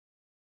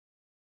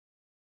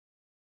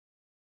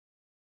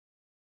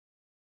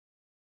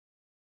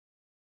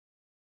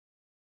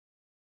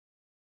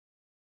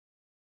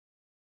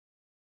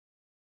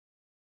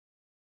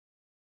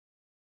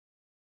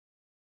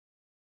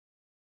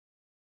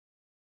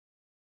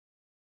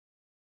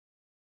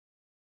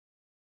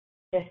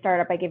to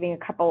start up by giving a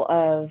couple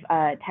of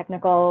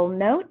technical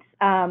notes.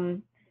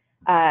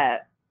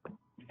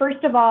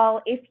 First of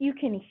all, if you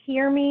can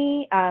hear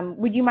me,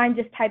 would you mind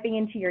just typing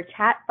into your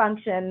chat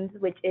functions,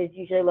 which is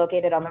usually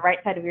located on the right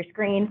side of your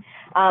screen,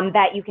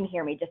 that you can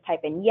hear me. Just type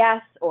in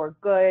yes or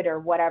good or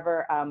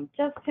whatever,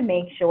 just to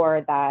make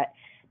sure that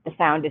the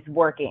sound is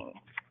working.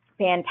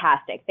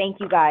 Fantastic.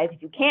 Thank you, guys.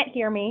 If you can't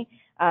hear me,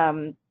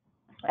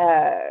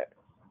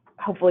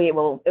 hopefully it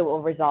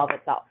will resolve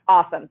itself.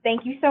 Awesome.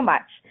 Thank you so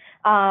much.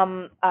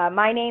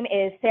 My name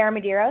is Sarah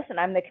Medeiros, and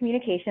I'm the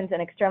Communications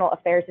and External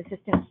Affairs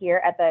Assistant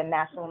here at the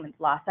National Women's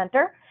Law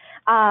Center.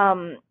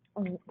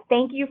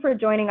 Thank you for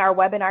joining our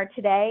webinar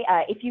today.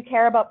 If you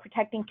care about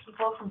protecting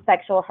people from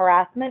sexual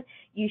harassment,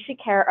 you should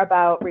care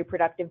about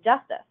reproductive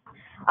justice.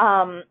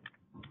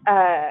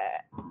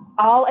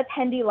 All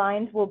attendee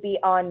lines will be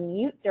on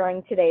mute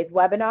during today's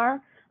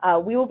webinar.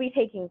 We will be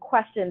taking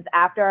questions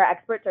after our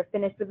experts are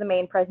finished with the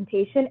main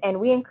presentation, and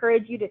we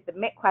encourage you to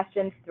submit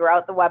questions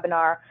throughout the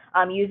webinar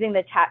using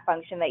the chat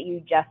function that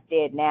you just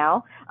did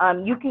now.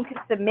 You can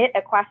submit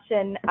a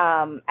question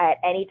at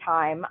any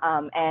time,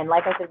 and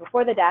like I said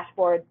before, the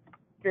dashboard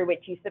through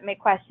which you submit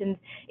questions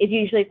is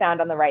usually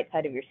found on the right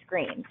side of your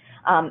screen.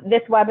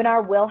 This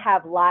webinar will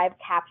have live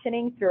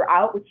captioning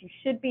throughout, which you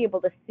should be able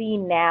to see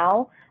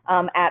now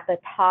at the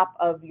top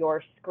of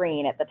your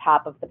screen, at the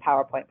top of the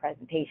PowerPoint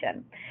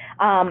presentation.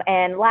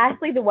 And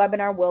lastly, the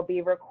webinar will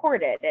be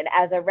recorded, and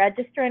as a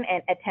registrant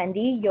and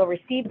attendee, you'll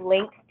receive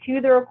links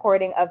to the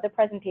recording of the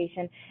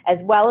presentation as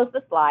well as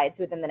the slides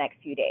within the next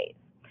few days.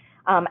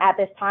 At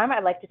this time,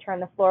 I'd like to turn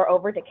the floor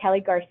over to Kelly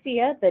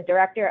Garcia, the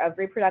Director of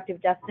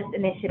Reproductive Justice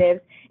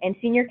Initiatives and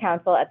Senior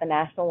Counsel at the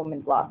National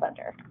Women's Law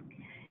Center.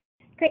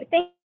 Great,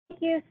 thank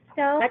you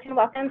so much, and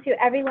welcome to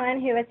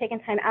everyone who has taken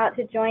time out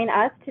to join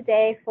us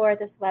today for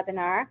this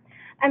webinar.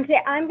 Today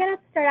I'm going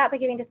to start out by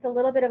giving just a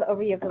little bit of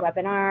overview of the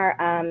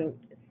webinar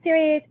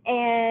series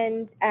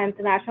and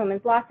the National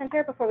Women's Law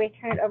Center before we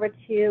turn it over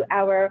to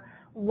our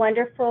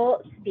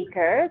wonderful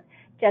speakers.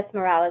 Jess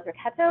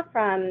Rocketto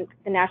from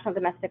the National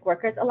Domestic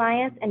Workers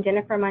Alliance, and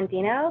Jennifer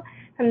Mondino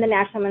from the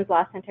National Women's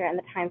Law Center and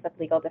the Times Up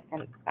Legal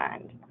Defense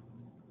Fund.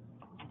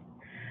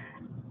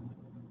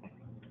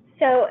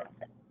 So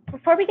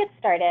before we get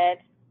started,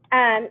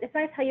 I just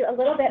want to tell you a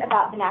little bit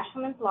about the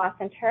National Women's Law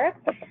Center.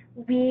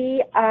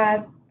 We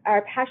are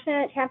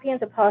passionate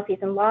champions of policies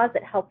and laws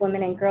that help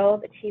women and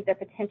girls achieve their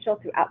potential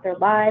throughout their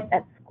lives,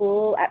 at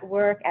school, at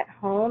work, at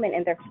home, and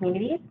in their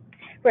communities.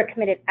 We're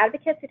committed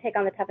advocates who take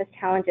on the toughest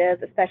challenges,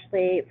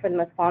 especially for the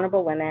most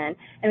vulnerable women,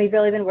 and we've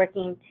really been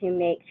working to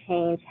make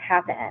change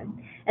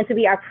happen. And so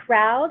we are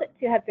proud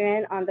to have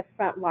been on the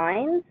front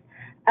lines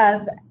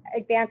of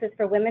advances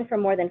for women for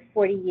more than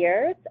 40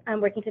 years,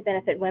 working to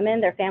benefit women,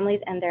 their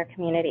families, and their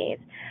communities.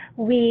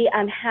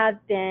 I'm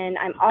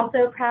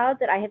also proud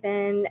that I have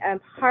been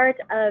part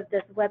of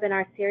this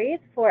webinar series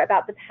for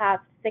about the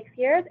past 6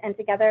 years, and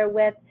together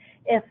with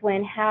If,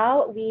 When,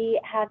 How, we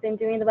have been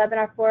doing the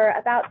webinar for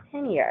about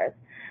 10 years.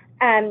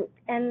 And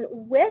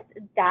with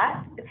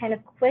that kind of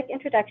quick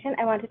introduction,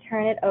 I want to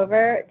turn it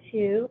over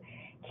to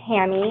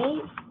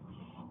Cami.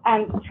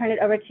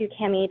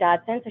 Cami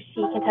Dodson so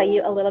she can tell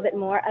you a little bit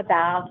more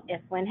about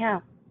If, When,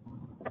 How.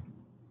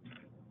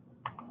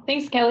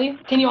 Thanks, Kelly.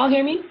 Can you all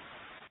hear me?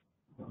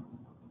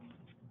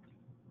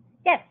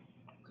 Yes.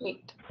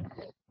 Great.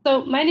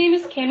 So my name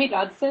is Cami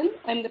Dodson.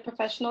 I'm the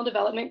Professional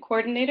Development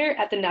Coordinator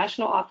at the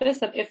National Office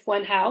of If,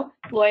 When, How,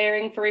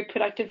 Lawyering for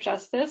Reproductive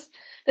Justice.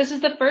 This is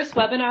the first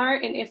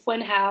webinar in If, When,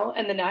 How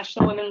and the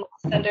National Women's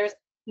Law Center's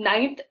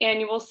 9th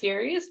annual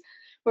series.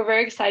 We're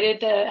very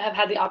excited to have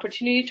had the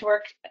opportunity to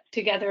work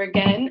together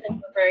again, and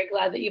we're very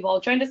glad that you've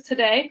all joined us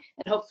today,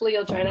 and hopefully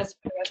you'll join us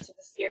for the rest of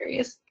the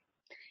series.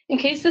 In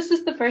case this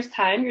is the first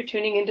time you're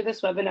tuning into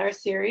this webinar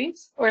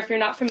series, or if you're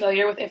not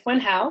familiar with If, When,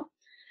 How,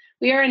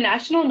 we are a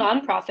national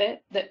nonprofit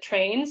that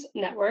trains,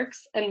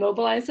 networks, and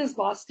mobilizes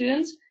law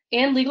students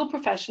and legal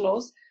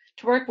professionals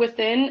to work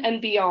within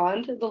and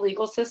beyond the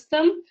legal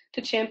system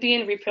to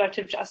champion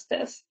reproductive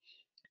justice.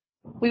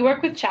 We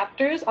work with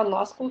chapters on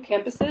law school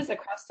campuses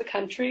across the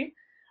country,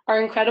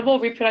 our incredible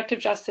reproductive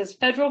justice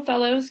federal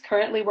fellows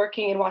currently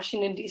working in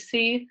Washington,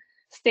 D.C.,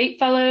 state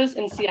fellows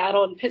in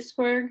Seattle and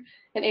Pittsburgh,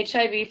 and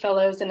HIV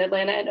fellows in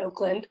Atlanta and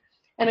Oakland,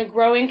 and a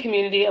growing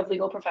community of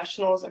legal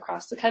professionals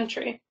across the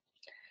country.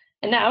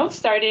 And now,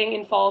 starting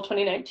in fall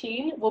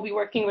 2019, we'll be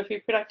working with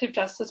reproductive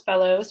justice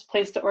fellows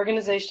placed at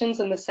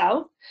organizations in the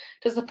South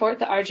to support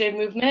the RJ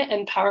movement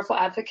and powerful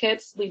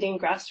advocates leading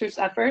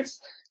grassroots efforts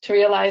to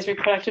realize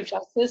reproductive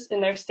justice in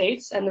their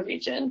states and the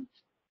region.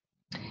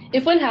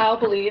 If, When, How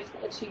believes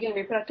that achieving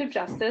reproductive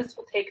justice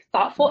will take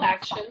thoughtful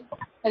action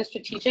and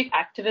strategic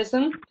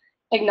activism,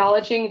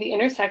 acknowledging the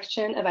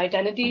intersection of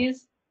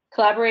identities,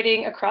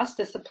 collaborating across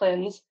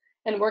disciplines,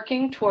 and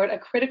working toward a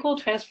critical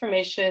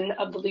transformation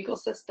of the legal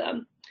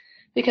system.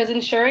 Because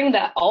ensuring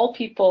that all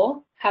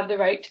people have the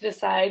right to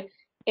decide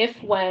if,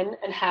 when,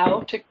 and how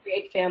to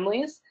create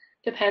families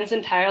depends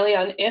entirely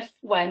on if,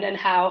 when, and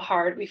how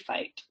hard we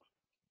fight.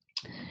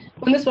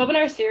 When this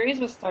webinar series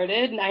was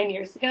started 9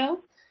 years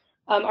ago,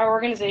 our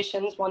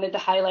organizations wanted to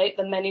highlight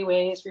the many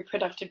ways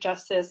reproductive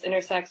justice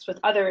intersects with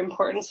other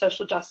important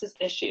social justice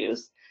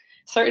issues.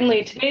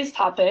 Certainly today's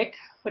topic,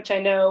 which I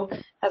know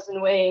has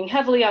been weighing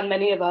heavily on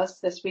many of us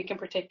this week in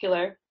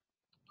particular,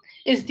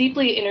 is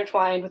deeply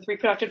intertwined with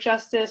reproductive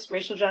justice,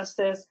 racial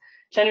justice,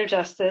 gender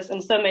justice,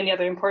 and so many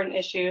other important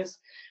issues.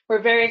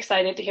 We're very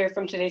excited to hear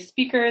from today's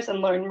speakers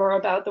and learn more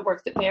about the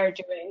work that they are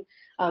doing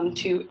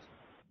to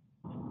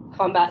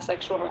combat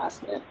sexual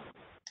harassment.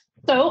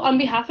 So on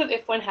behalf of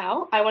If When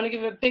How, I want to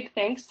give a big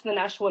thanks to the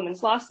National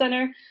Women's Law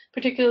Center,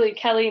 particularly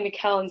Kelly,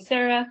 Mikkel, and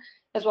Sarah,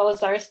 as well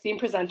as our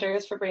esteemed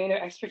presenters for bringing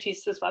their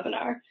expertise to this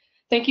webinar.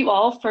 Thank you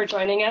all for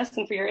joining us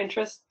and for your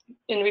interest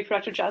in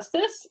reproductive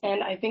justice,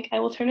 and I think I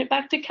will turn it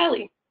back to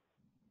Kelly.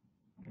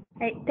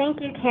 Great,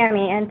 thank you,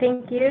 Cami, and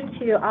thank you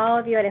to all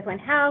of you at If When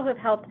How who have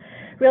helped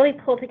really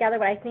pull together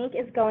what I think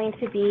is going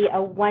to be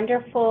a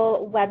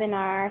wonderful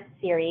webinar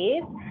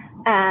series.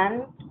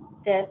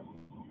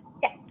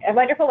 A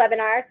wonderful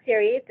webinar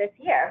series this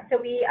year. So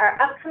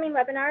our upcoming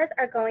webinars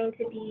are going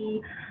to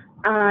be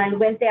on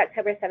Wednesday,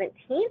 October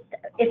 17th.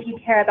 If you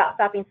care about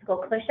stopping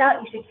school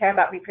closeout, you should care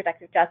about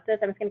reproductive justice.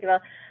 I'm just going to give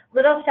a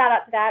little shout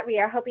out to that. We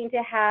are hoping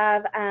to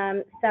have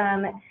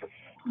some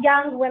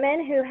young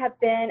women who have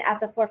been at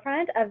the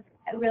forefront of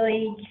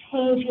really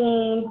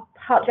changing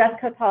dress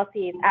code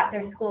policies at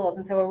their schools,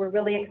 and so we're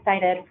really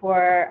excited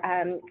for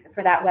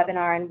that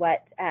webinar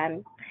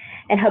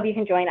and hope you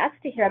can join us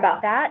to hear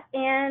about that.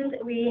 And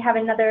we have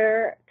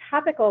another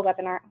topical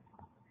webinar.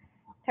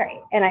 Sorry,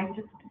 and I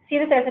just see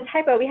that there's a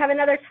typo. We have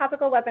another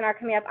topical webinar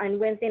coming up on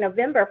Wednesday,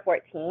 November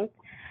 14th.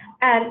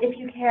 And if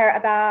you care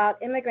about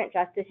immigrant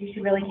justice, you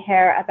should really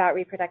care about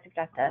reproductive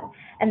justice.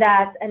 And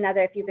that's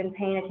another, if you've been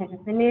paying attention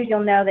to the news,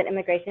 you'll know that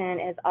immigration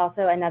is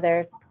also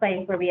another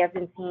place where we have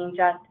been seeing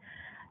just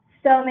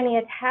so many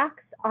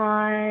attacks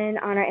on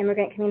our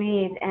immigrant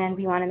communities, and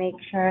we want to make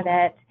sure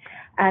that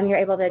you're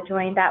able to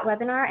join that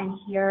webinar and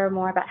hear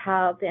more about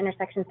how the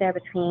intersections there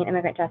between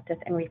immigrant justice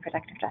and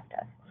reproductive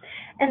justice.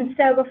 And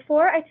so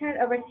before I turn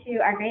it over to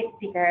our great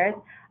speakers,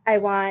 I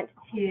want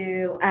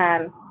to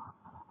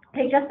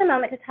take just a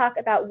moment to talk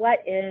about what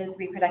is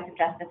reproductive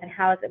justice and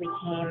how is it we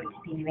came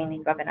to be doing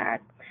these webinars.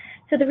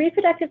 So the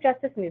reproductive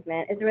justice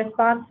movement is a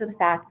response to the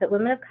fact that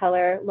women of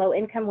color,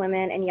 low-income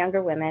women, and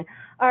younger women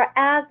are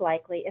as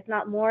likely, if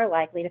not more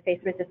likely, to face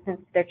resistance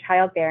to their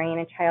childbearing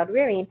and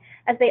child-rearing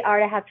as they are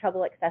to have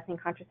trouble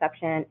accessing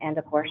contraception and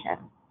abortion.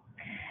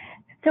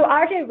 So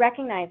RJ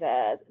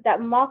recognizes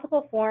that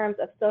multiple forms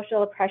of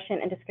social oppression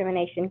and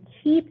discrimination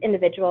keep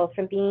individuals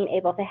from being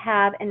able to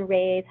have and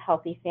raise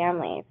healthy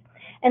families.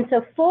 And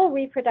so full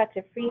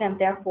reproductive freedom,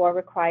 therefore,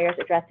 requires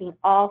addressing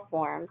all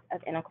forms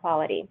of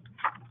inequality.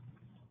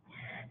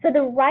 So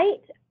the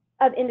right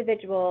of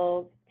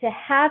individuals to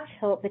have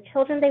the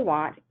children they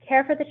want,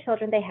 care for the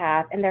children they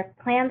have, and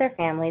plan their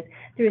families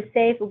through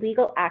safe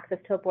legal access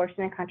to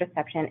abortion and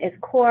contraception is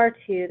core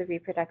to the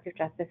reproductive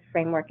justice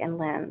framework and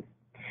lens.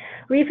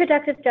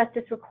 Reproductive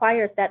justice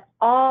requires that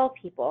all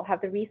people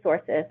have the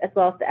resources as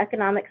well as the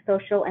economic,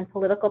 social, and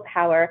political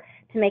power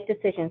to make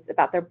decisions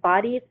about their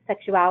bodies,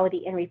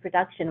 sexuality, and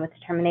reproduction with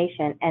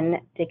determination and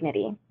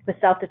dignity, with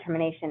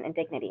self-determination and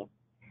dignity.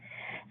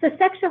 So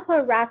sexual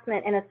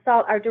harassment and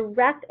assault are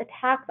direct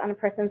attacks on a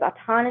person's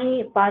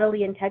autonomy,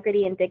 bodily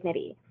integrity, and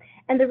dignity.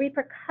 And the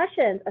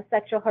repercussions of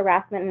sexual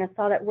harassment and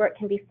assault at work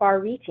can be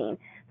far-reaching,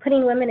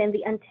 putting women in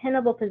the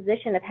untenable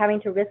position of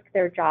having to risk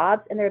their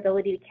jobs and their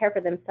ability to care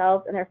for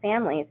themselves and their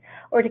families,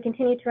 or to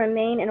continue to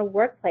remain in a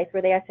workplace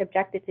where they are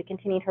subjected to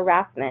continued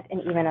harassment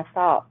and even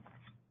assault.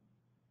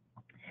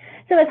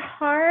 So as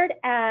hard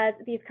as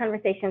these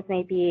conversations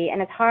may be,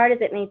 and as hard as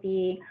it may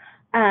be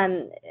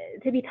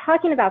to be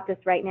talking about this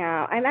right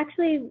now,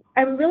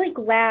 I'm really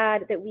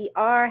glad that we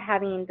are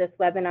having this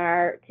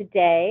webinar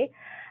today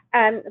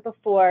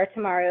before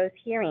tomorrow's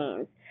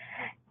hearings.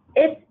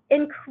 It's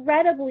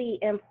incredibly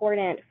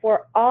important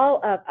for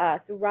all of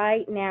us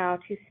right now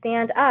to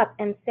stand up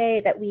and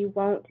say that we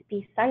won't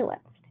be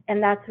silenced.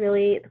 And that's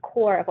really the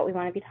core of what we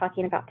want to be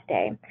talking about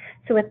today.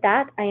 So with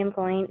that, I am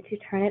going to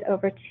turn it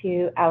over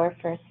to our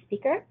first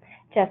speaker,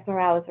 Jess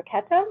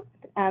Rocketto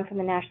from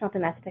the National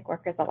Domestic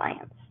Workers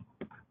Alliance.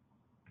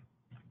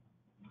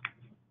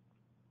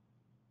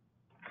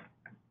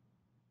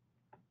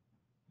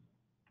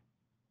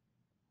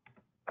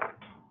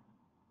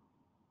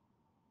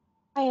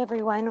 Hi,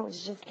 everyone. I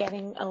was just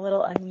getting a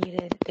little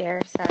unmuted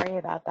there. Sorry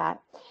about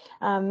that.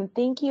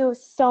 Thank you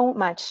so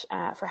much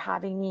for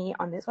having me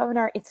on this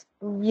webinar. It's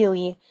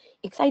really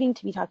exciting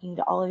to be talking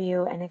to all of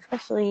you, and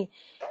especially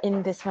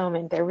in this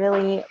moment. There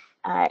really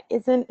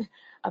isn't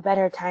a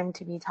better time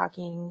to be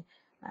talking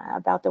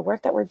about the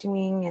work that we're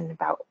doing and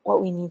about what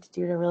we need to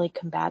do to really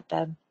combat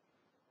the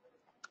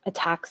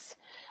attacks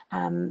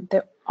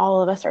that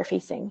all of us are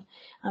facing.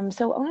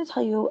 So I want to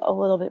tell you a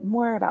little bit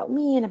more about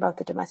me and about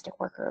the domestic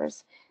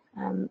workers.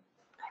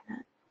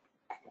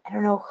 I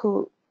don't know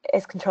who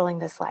is controlling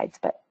the slides,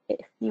 but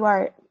if you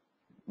are, it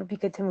would be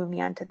good to move me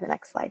on to the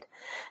next slide.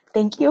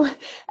 Thank you.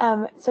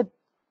 So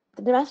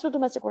The National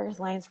Domestic Workers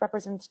Alliance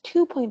represents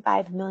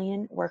 2.5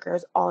 million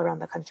workers all around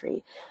the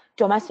country.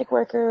 Domestic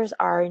workers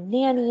are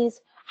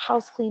nannies,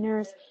 house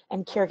cleaners,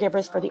 and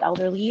caregivers for the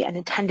elderly and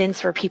attendants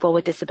for people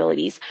with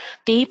disabilities.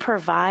 They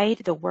provide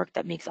the work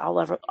that makes all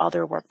of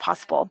other work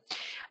possible.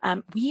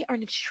 We are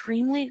an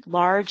extremely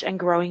large and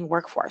growing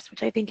workforce,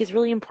 which I think is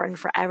really important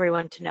for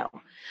everyone to know.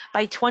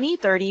 By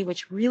 2030,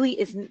 which really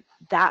isn't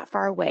that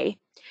far away,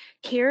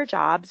 care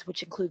jobs,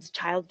 which includes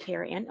child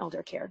care and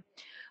elder care,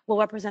 will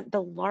represent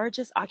the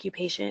largest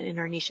occupation in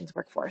our nation's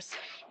workforce.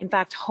 In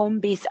fact,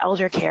 home-based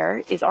elder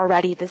care is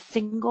already the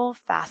single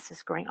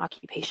fastest growing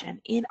occupation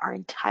in our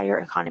entire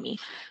economy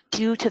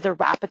due to the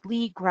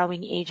rapidly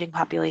growing aging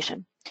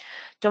population.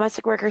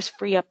 Domestic workers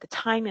free up the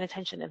time and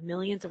attention of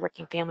millions of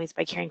working families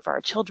by caring for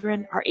our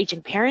children, our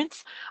aging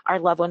parents, our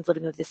loved ones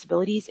living with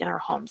disabilities in our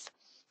homes.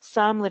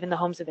 Some live in the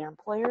homes of their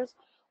employers,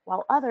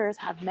 while others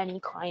have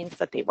many clients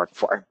that they work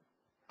for.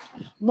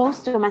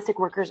 Most domestic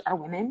workers are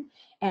women,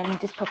 and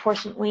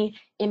disproportionately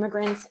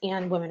immigrants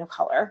and women of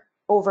color.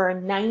 Over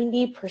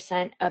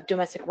 90% of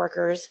domestic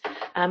workers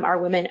are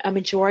women. A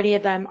majority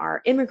of them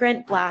are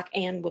immigrant, Black,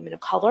 and women of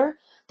color.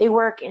 They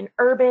work in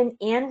urban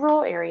and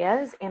rural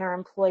areas and are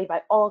employed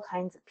by all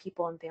kinds of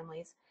people and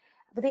families.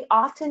 But they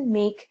often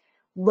make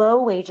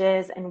low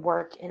wages and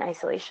work in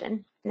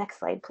isolation. Next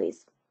slide,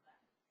 please.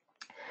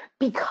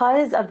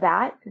 Because of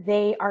that,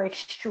 they are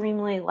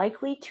extremely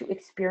likely to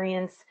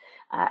experience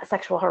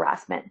sexual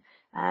harassment.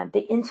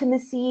 The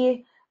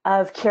intimacy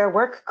of care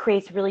work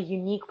creates really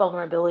unique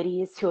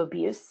vulnerabilities to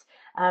abuse.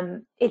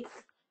 It's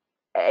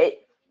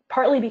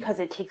partly because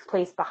it takes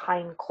place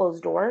behind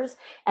closed doors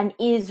and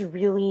is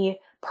really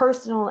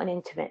personal and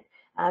intimate.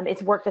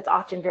 It's work that's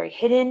often very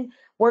hidden.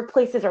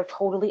 Workplaces are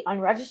totally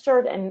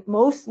unregistered and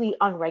mostly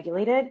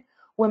unregulated.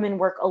 Women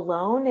work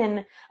alone,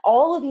 and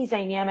all of these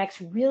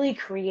dynamics really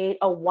create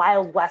a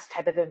Wild West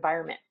type of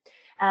environment,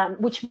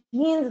 which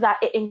means that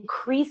it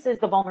increases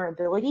the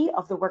vulnerability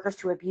of the workers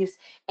to abuse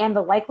and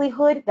the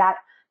likelihood that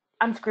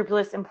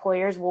unscrupulous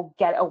employers will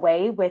get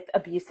away with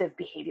abusive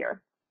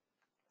behavior.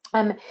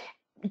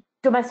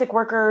 Domestic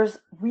workers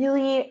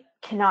really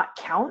cannot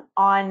count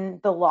on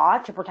the law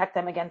to protect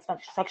them against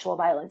sexual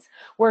violence.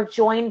 We're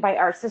joined by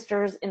our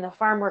sisters in the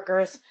farm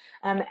workers,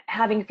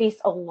 having faced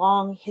a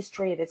long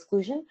history of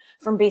exclusion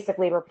from basic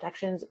labor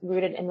protections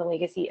rooted in the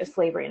legacy of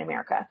slavery in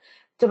America.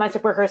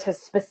 Domestic workers have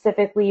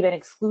specifically been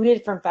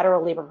excluded from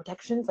federal labor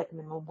protections like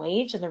minimum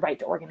wage and the right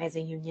to organize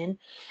a union.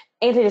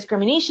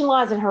 Anti-discrimination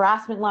laws and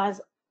harassment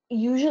laws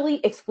usually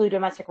exclude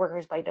domestic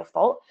workers by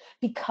default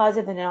because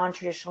of the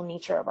non-traditional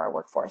nature of our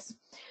workforce.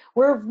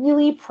 We're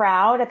really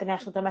proud at the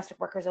National Domestic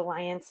Workers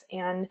Alliance,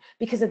 and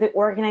because of the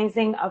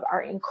organizing of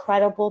our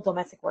incredible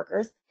domestic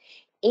workers,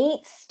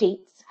 8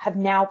 states have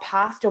now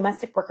passed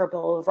Domestic Worker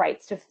Bill of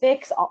Rights to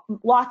fix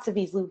lots of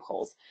these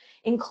loopholes,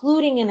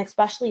 including and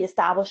especially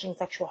establishing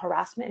sexual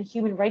harassment and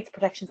human rights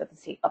protections at the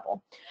state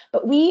level.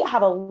 But we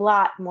have a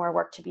lot more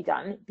work to be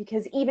done,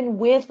 because even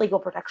with legal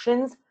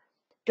protections,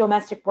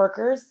 domestic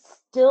workers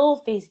still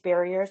face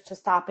barriers to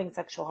stopping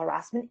sexual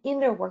harassment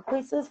in their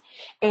workplaces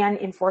and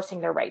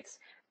enforcing their rights.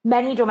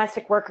 Many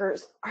domestic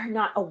workers are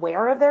not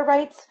aware of their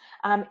rights,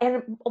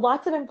 and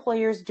lots of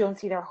employers don't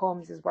see their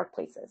homes as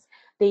workplaces.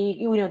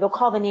 They'll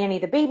call the nanny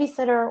the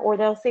babysitter, or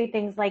they'll say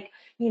things like,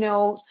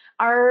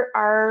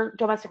 our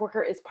domestic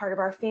worker is part of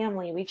our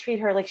family. We treat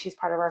her like she's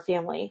part of our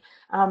family.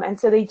 And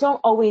so they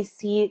don't always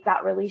see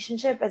that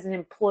relationship as an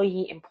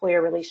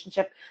employee-employer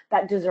relationship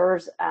that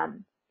deserves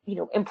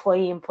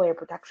employee-employer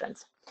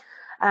protections.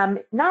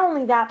 Not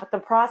only that, but the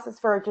process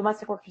for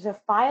domestic workers to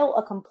file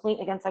a complaint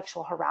against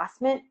sexual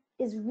harassment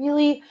is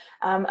really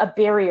a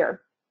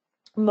barrier.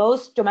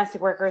 Most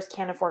domestic workers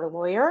can't afford a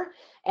lawyer,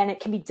 and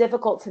it can be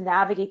difficult to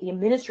navigate the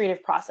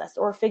administrative process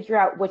or figure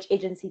out which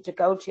agency to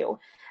go to.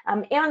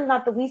 And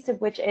not the least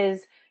of which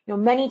is,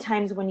 many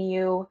times when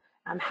you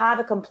have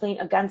a complaint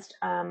against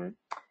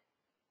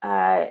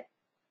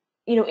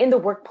in the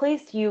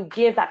workplace, you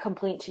give that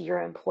complaint to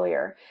your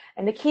employer.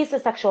 In the case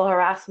of sexual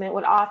harassment,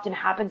 what often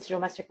happens to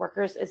domestic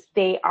workers is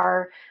they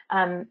are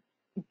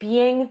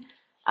being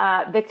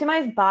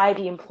victimized by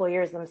the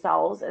employers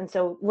themselves. And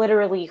so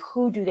literally,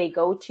 who do they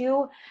go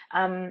to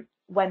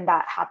when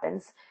that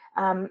happens?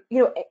 And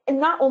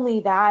not only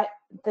that,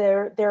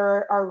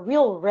 there are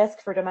real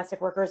risks for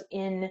domestic workers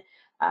in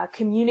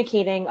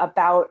communicating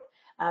about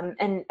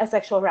a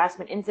sexual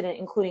harassment incident,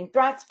 including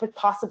threats, but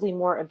possibly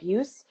more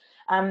abuse.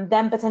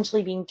 Them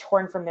potentially being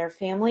torn from their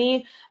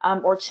family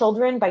or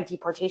children by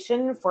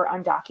deportation for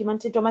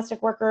undocumented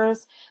domestic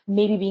workers,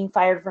 maybe being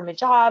fired from a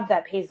job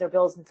that pays their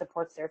bills and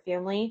supports their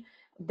family.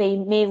 They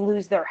may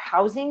lose their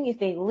housing if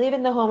they live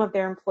in the home of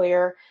their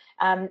employer,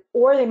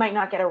 or they might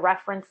not get a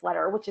reference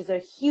letter, which is a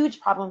huge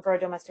problem for a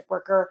domestic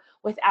worker.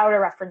 Without a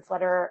reference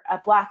letter, a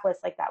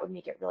blacklist like that would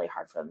make it really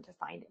hard for them to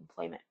find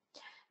employment.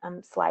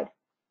 Slide.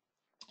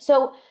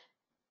 So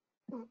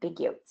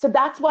thank you. So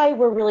that's why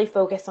we're really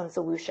focused on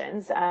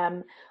solutions.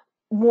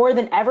 More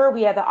than ever,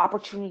 we have the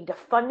opportunity to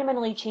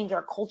fundamentally change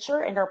our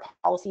culture and our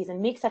policies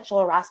and make sexual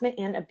harassment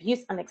and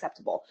abuse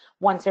unacceptable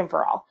once and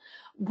for all.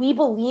 we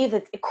believe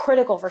it's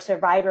critical for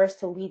survivors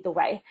to lead the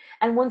way.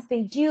 And once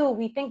they do,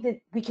 we think that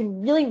we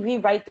can really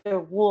rewrite the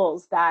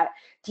rules that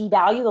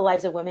devalue the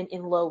lives of women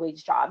in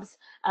low-wage jobs.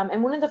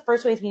 And one of the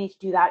first ways we need to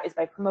do that is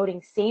by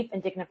promoting safe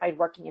and dignified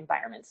working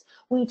environments.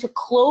 We need to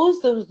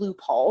close those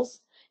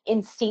loopholes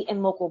in state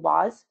and local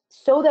laws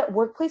so that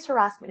workplace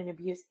harassment and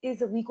abuse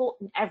is illegal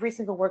in every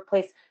single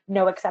workplace,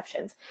 no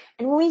exceptions.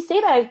 And when we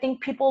say that, I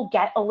think people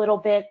get a little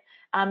bit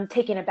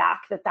taken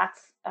aback that that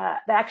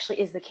actually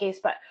is the case,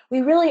 but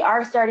we really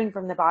are starting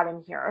from the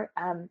bottom here.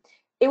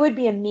 It would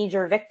be a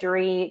major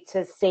victory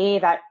to say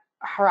that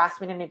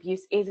harassment and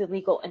abuse is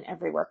illegal in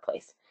every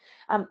workplace.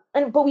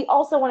 But we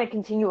also want to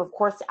continue, of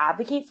course, to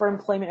advocate for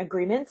employment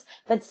agreements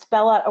that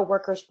spell out a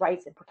worker's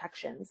rights and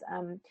protections.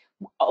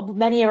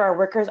 Many of our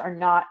workers are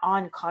not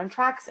on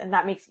contracts, and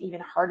that makes it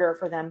even harder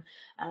for them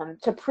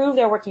to prove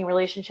their working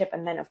relationship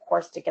and then, of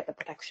course, to get the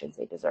protections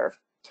they deserve.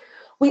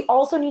 We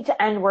also need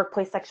to end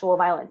workplace sexual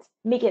violence,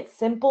 make it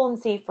simple and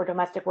safe for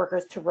domestic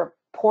workers to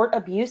report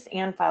abuse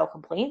and file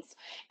complaints,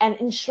 and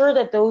ensure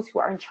that those who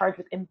are in charge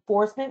with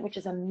enforcement, which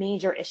is a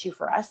major issue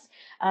for us,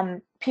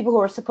 people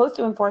who are supposed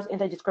to enforce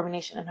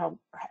anti-discrimination and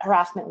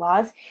harassment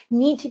laws,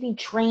 need to be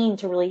trained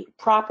to really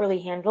properly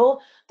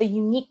handle the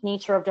unique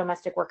nature of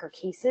domestic worker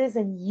cases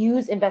and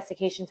use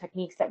investigation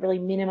techniques that really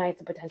minimize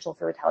the potential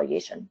for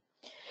retaliation.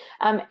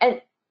 And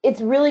it's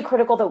really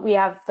critical that we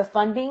have the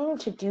funding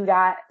to do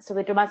that so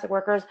that domestic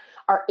workers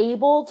are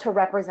able to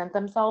represent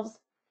themselves,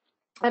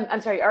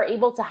 are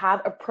able to have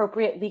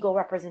appropriate legal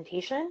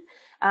representation,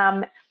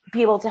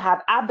 be able to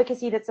have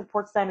advocacy that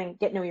supports them and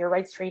get know your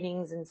rights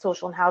trainings and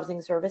social and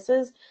housing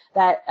services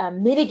that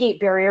mitigate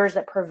barriers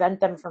that prevent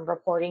them from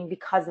reporting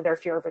because of their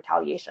fear of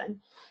retaliation.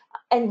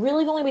 And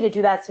really the only way to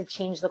do that is to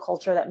change the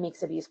culture that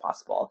makes abuse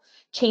possible.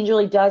 Change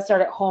really does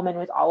start at home and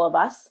with all of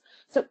us.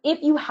 So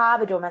if you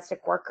have a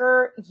domestic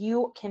worker,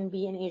 you can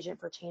be an agent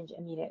for change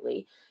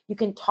immediately. You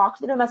can talk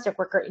to the domestic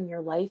worker in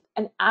your life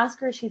and ask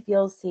her if she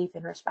feels safe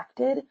and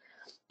respected.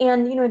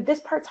 And this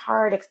part's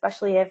hard,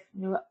 especially if,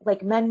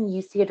 like men,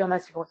 you see a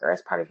domestic worker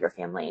as part of your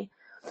family.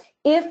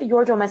 If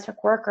your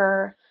domestic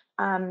worker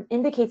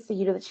indicates to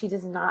you that she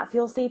does not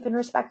feel safe and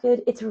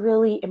respected, it's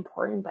really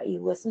important that you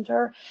listen to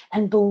her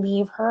and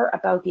believe her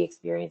about the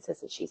experiences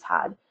that she's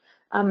had.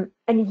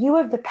 And you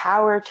have the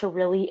power to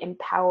really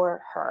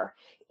empower her.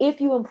 If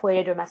you employ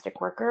a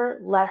domestic worker,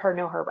 let her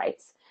know her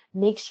rights.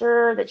 Make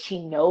sure that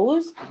she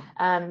knows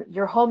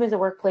your home is a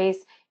workplace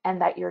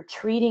and that you're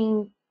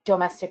treating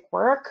domestic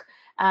work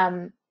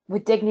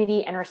with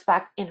dignity and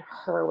respect, and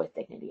her with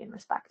dignity and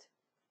respect.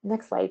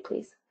 Next slide,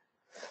 please.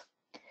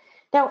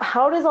 Now,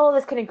 how does all of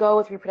this kind of go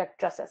with reproductive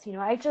justice?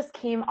 I just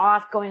came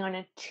off going on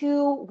a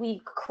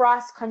 2-week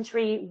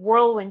cross-country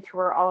whirlwind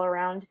tour all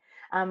around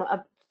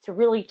to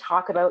really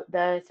talk about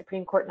the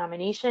Supreme Court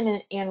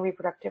nomination and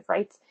reproductive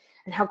rights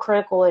and how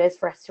critical it is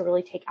for us to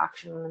really take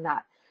action on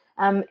that.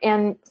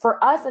 And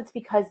for us, it's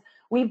because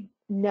we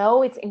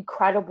know it's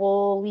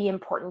incredibly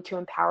important to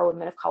empower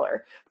women of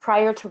color.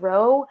 Prior to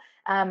Roe,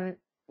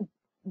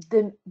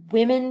 the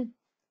women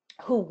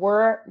who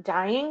were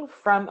dying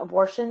from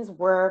abortions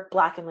were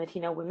Black and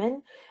Latino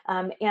women.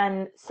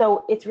 And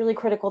so it's really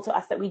critical to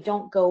us that we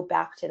don't go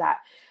back to that.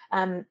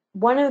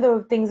 One of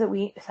the things that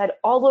we said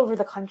all over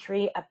the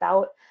country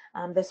about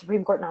the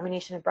Supreme Court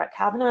nomination of Brett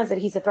Kavanaugh is that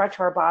he's a threat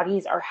to our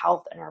bodies, our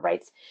health, and our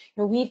rights.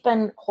 we've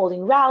been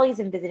holding rallies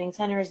and visiting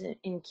centers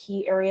in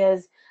key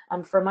areas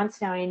for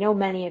months now. And I know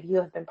many of you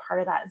have been part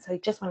of that. And so I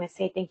just want to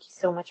say thank you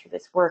so much for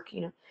this work.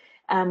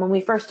 When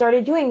we first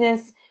started doing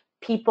this,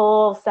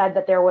 people said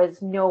that there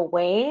was no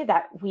way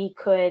that we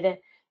could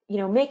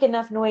make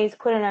enough noise,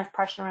 put enough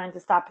pressure on to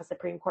stop a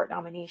Supreme Court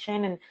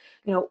nomination.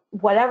 And,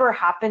 whatever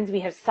happens,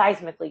 we have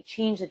seismically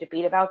changed the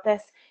debate about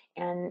this.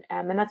 And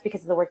that's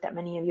because of the work that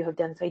many of you have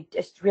done. So I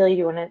just really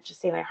do want to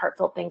just say my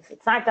heartfelt thanks.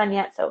 It's not done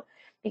yet, so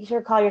make sure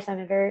to call your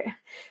senator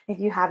if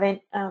you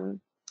haven't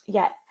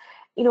yet.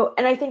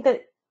 And I think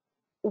that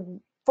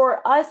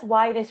for us,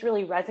 why this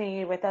really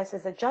resonated with us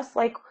is that just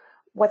like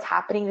what's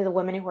happening to the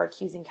women who are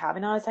accusing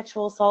Kavanaugh of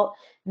sexual assault,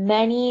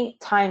 many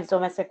times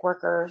domestic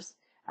workers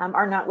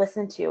are not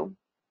listened to.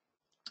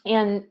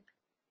 And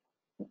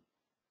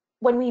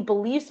when we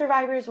believe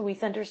survivors, when we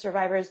center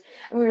survivors,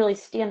 and we really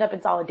stand up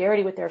in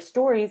solidarity with their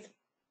stories,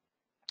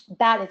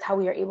 that is how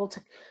we are able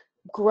to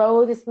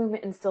grow this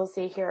movement and still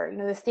stay here.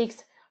 The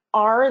stakes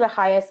are the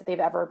highest that they've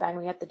ever been.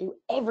 We have to do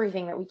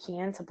everything that we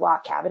can to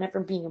block Kavanaugh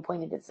from being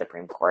appointed to the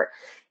Supreme Court.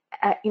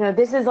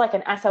 This is like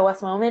an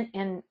SOS moment,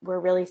 and we're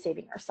really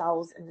saving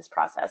ourselves in this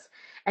process.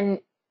 And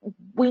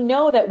we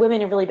know that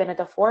women have really been at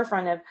the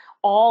forefront of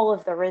all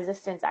of the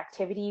resistance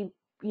activity,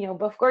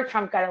 before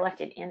Trump got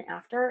elected and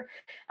after.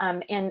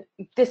 And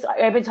this,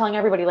 I've been telling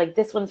everybody, like,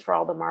 this one's for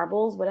all the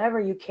marbles, whatever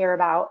you care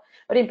about.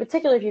 But in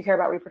particular, if you care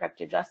about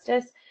reproductive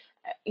justice,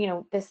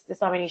 this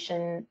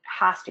nomination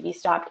has to be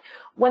stopped.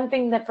 One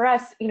thing that for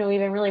us, we've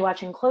been really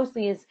watching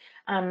closely is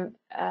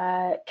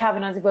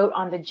Kavanaugh's vote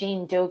on the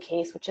Jane Doe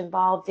case, which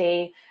involved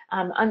a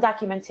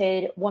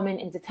undocumented woman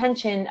in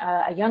detention,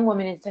 a young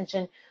woman in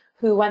detention,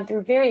 who went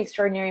through very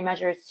extraordinary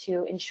measures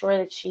to ensure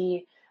that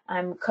she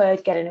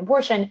could get an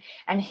abortion,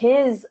 and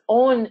his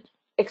own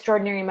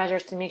extraordinary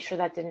measures to make sure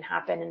that didn't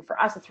happen. And for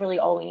us, it's really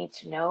all we need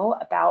to know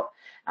about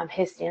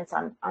his stance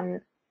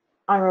on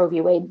Roe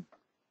v. Wade.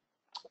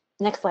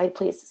 Next slide,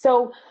 please.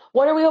 So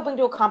what are we hoping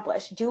to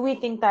accomplish? Do we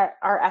think that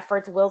our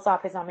efforts will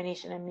stop his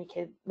nomination and make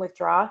him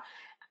withdraw?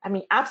 I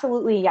mean,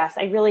 absolutely, yes.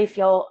 I really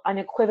feel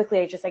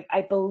unequivocally,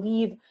 I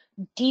believe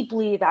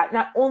deeply that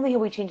not only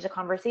have we changed the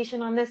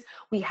conversation on this,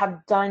 we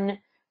have done,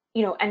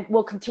 and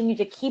we'll continue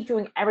to keep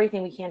doing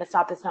everything we can to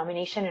stop this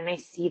nomination, and I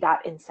see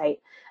that in sight.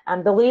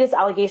 The latest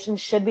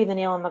allegations should be the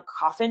nail in the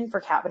coffin for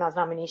Kavanaugh's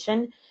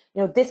nomination.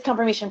 This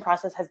confirmation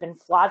process has been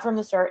flawed from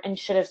the start and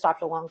should have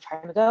stopped a long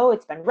time ago.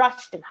 It's been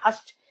rushed and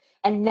hushed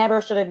and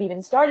never should have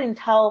even started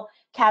until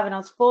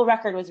Kavanaugh's full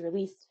record was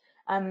released.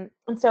 And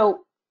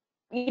so,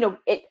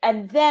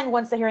 and then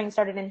once the hearing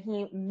started and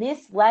he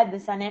misled the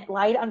Senate,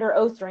 lied under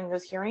oath during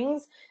those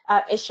hearings,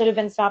 it should have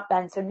been stopped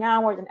then. So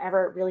now more than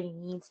ever, it really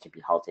needs to be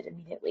halted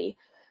immediately.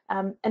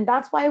 And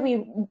that's why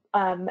we,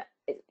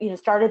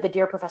 started the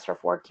Dear Professor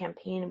Ford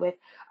campaign with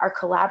our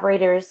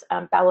collaborators,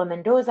 Bella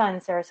Mendoza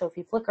and Sarah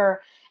Sophie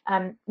Flicker.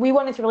 We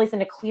wanted to really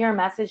send a clear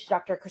message to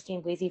Dr.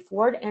 Christine Blasey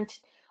Ford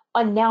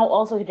and now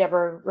also to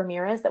Deborah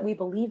Ramirez that we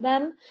believe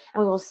them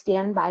and we will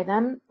stand by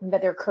them and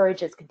that their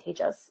courage is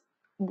contagious.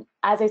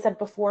 As I said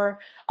before,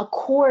 a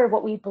core of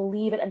what we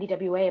believe at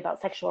NDWA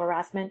about sexual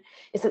harassment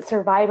is that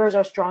survivors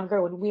are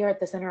stronger when we are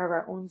at the center of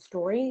our own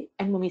story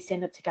and when we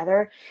stand up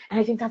together. And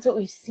I think that's what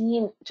we've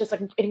seen, just like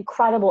an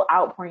incredible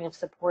outpouring of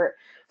support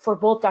for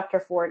both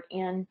Dr. Ford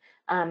and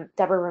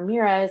Deborah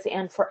Ramirez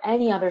and for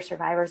any other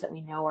survivors that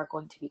we know are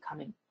going to be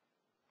coming.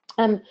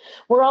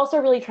 We're also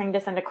really trying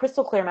to send a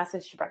crystal clear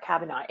message to Brett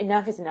Kavanaugh.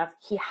 Enough is enough.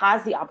 He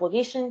has the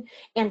obligation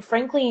and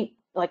frankly,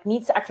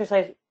 needs to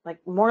exercise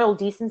moral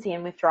decency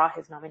and withdraw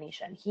his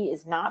nomination. He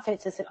is not fit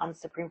to sit on the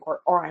Supreme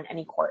Court or on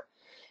any court.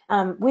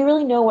 We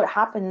really know what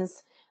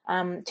happens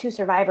to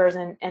survivors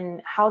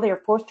and how they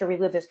are forced to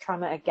relive this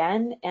trauma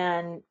again.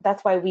 And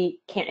that's why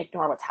we can't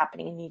ignore what's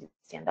happening and need to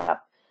stand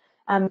up.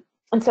 And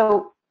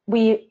so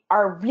we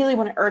really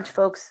want to urge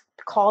folks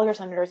to call your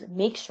senators,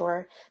 make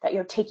sure that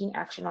you're taking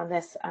action on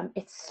this.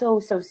 It's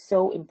so, so,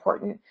 so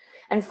important.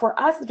 And for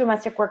us, the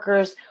domestic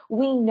workers,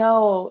 we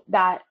know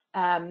that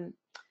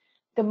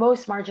the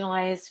most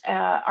marginalized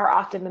are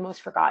often the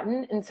most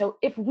forgotten. And so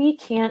if we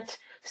can't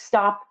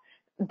stop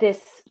this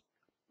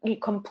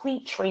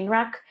complete train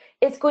wreck,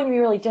 it's going to be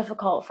really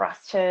difficult for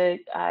us to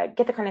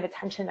get the kind of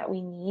attention that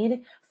we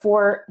need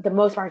for the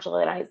most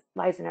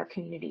marginalized in our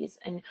communities.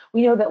 And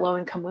we know that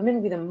low-income women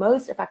will be the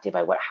most affected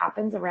by what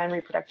happens around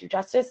reproductive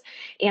justice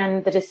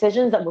and the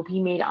decisions that will be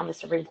made on the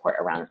Supreme Court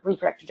around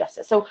reproductive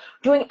justice. So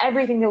doing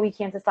everything that we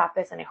can to stop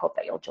this, and I hope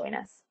that you'll join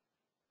us.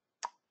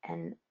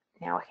 And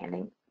now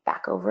handing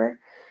back over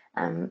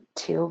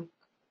to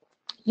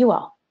you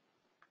all.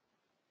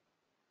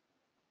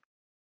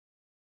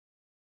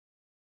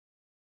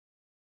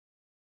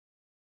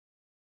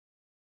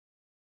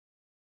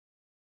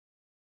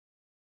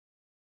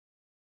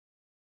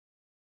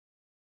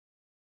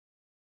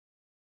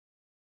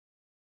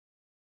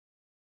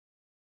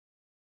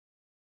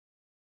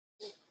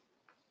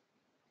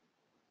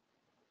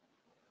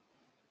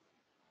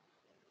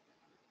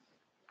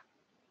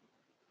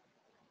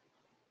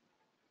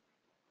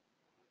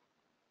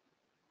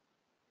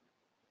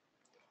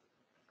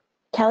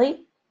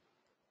 Kelly,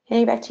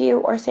 handing back to you,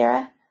 or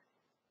Sarah,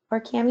 or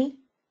Cami.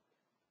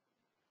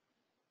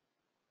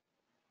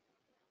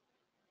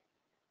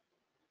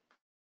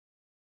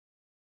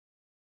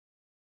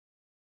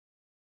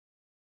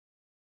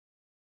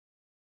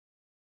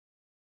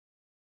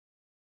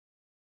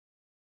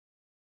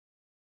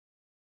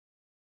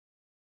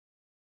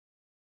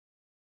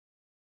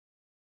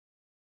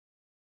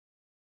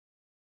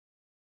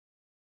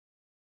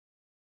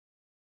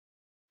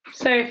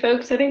 Sorry,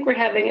 folks, I think we're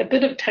having a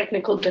bit of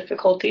technical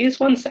difficulties.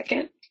 1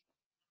 second.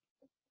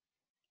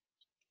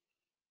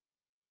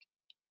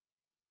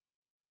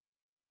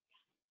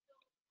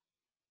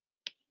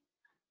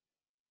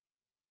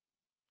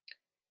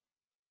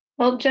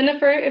 Well,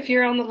 Jennifer, if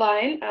you're on the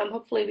line,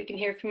 hopefully we can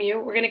hear from you.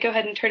 We're going to go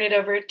ahead and turn it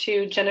over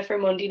to Jennifer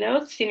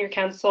Mondino, Senior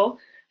Counsel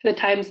for the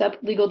Time's Up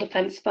Legal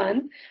Defense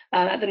Fund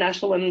at the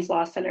National Women's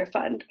Law Center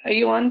Fund. Are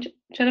you on,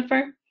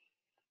 Jennifer?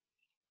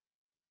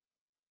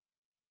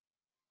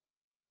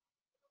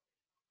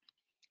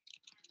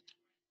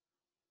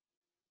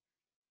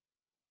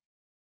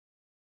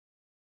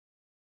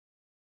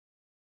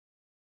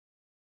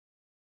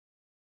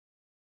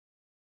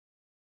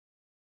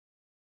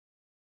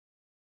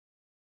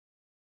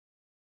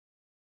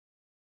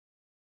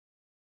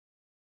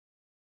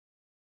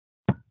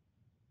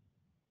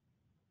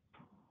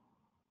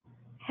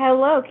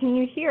 Hello, can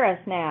you hear us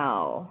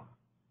now?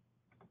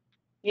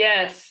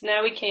 Yes,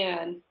 now we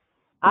can.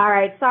 All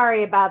right,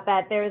 sorry about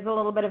that. There was a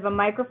little bit of a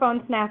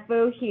microphone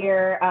snafu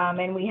here,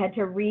 and we had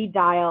to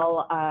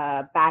redial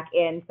back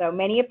in. So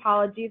many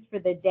apologies for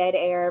the dead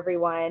air,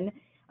 everyone.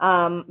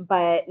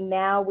 But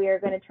now we are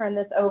going to turn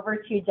this over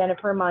to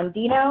Jennifer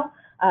Mondino,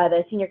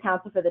 the Senior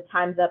Counsel for the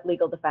Time's Up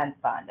Legal Defense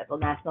Fund at the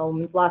National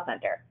Women's Law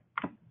Center.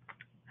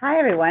 Hi,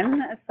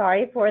 everyone.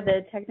 Sorry for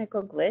the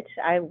technical glitch.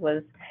 I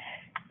was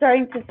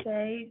starting to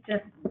say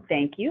just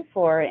thank you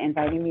for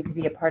inviting me to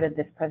be a part of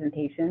this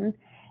presentation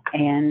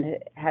and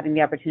having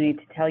the opportunity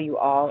to tell you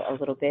all a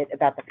little bit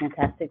about the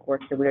fantastic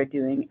work that we're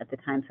doing at the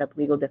Time's Up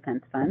Legal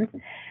Defense Fund.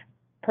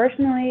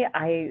 Personally,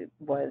 I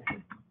was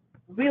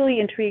really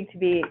intrigued to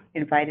be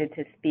invited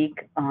to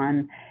speak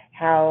on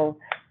how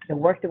the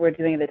work that we're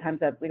doing at the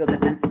Time's Up Legal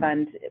Defense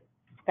Fund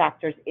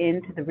factors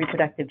into the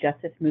reproductive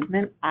justice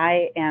movement.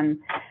 I am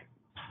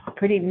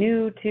pretty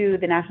new to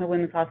the National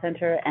Women's Law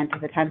Center and to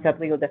the Time's Up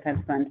Legal Defense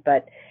Fund,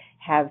 but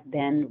have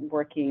been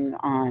working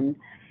on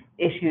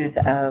issues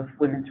of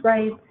women's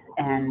rights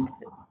and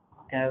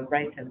the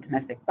rights of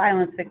domestic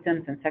violence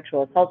victims and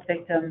sexual assault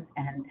victims,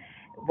 and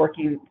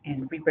working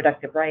in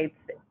reproductive rights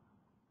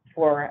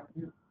for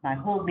my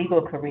whole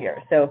legal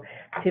career. So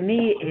to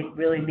me, it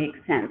really makes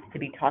sense to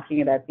be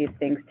talking about these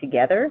things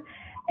together.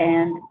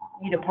 And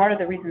part of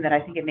the reason that I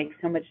think it makes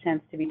so much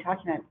sense to be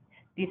talking about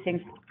these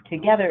things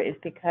together is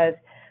because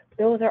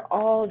those are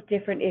all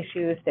different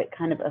issues that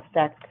kind of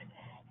affect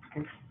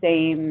the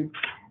same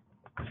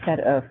set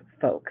of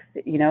folks.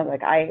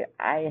 Like I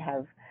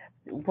have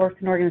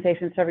worked in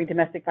organizations serving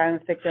domestic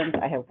violence victims.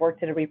 I have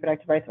worked at a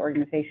reproductive rights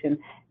organization.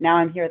 Now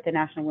I'm here at the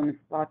National Women's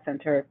Law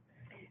Center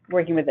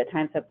working with the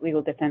Time's Up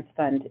Legal Defense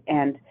Fund.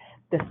 And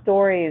the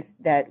stories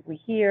that we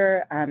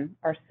hear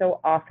are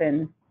so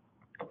often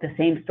the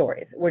same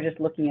stories. We're just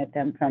looking at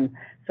them from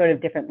sort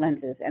of different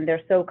lenses, and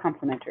they're so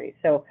complementary.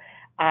 So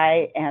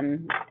I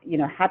am,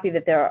 happy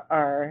that there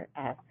are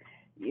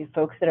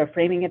folks that are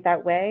framing it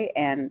that way,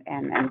 and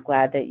I'm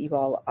glad that you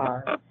all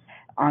are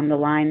on the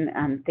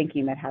line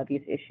thinking about how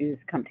these issues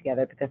come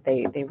together, because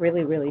they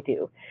really, really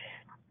do.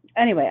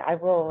 Anyway, I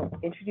will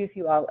introduce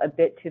you all a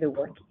bit to the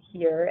work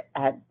here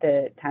at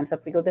the Time's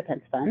Up Legal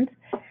Defense Fund.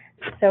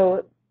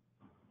 So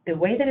the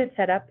way that it's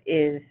set up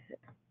is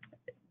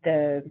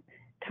the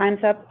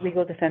Time's Up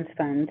Legal Defense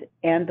Fund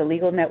and the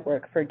Legal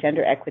Network for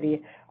Gender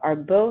Equity are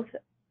both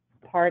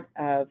part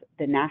of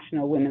the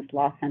National Women's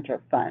Law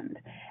Center Fund.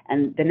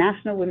 And the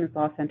National Women's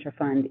Law Center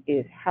Fund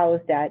is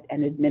housed at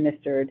and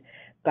administered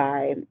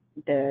by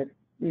the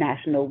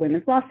National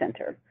Women's Law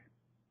Center.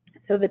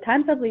 So the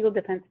Time's Up Legal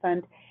Defense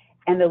Fund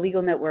and the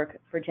Legal Network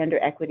for Gender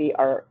Equity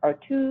are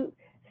two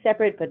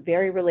separate but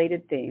very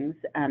related things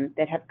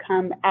that have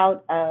come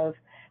out of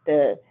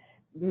the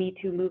Me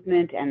Too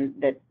movement and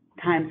the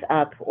Time's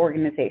Up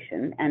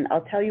organization. And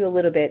I'll tell you a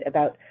little bit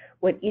about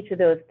what each of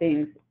those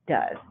things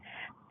does.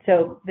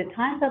 So the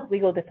Time's Up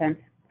Legal Defense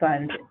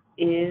Fund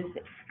is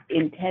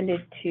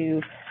intended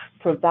to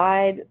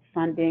provide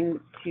funding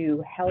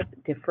to help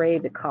defray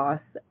the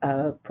costs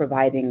of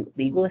providing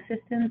legal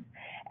assistance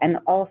and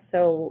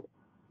also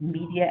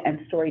media and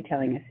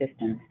storytelling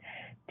assistance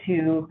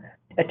to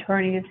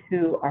attorneys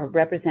who are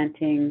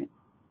representing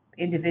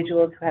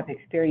individuals who have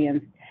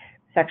experienced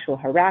sexual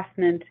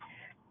harassment,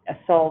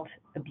 assault,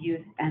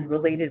 abuse, and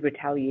related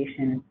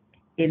retaliation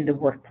in the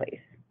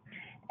workplace.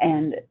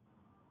 And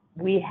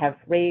we have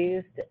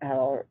raised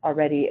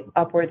already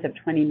upwards of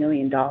 $20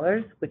 million,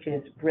 which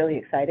is really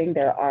exciting.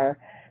 There are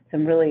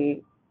some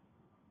really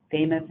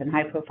famous and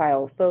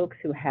high-profile folks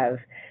who have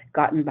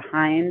gotten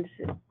behind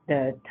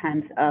the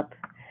Time's Up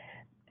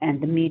and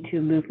the Me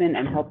Too movement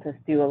and helped us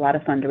do a lot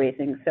of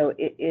fundraising. So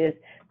it is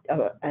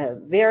a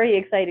very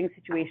exciting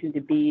situation to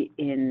be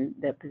in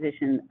the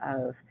position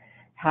of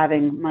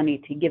having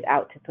money to give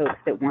out to folks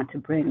that want to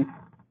bring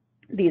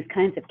these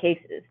kinds of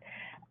cases.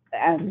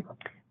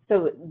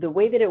 So the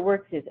way that it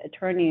works is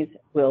attorneys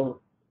will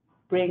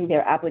bring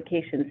their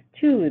applications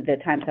to the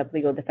Time's Up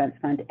Legal Defense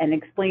Fund and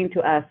explain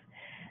to us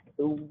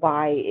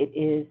why it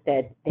is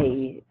that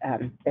they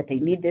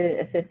need the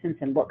assistance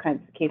and what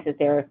kinds of cases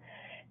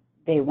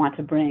they want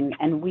to bring.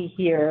 And we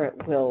here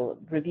will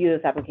review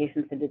those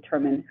applications to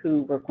determine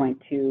who we're going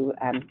to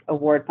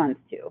award funds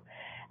to.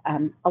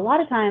 A lot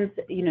of times,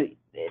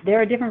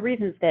 there are different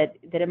reasons that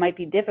it might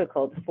be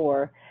difficult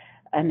for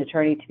an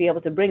attorney to be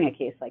able to bring a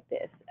case like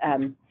this.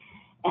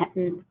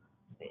 And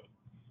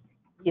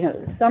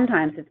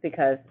sometimes it's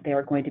because they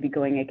are going to be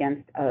going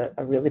against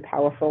a really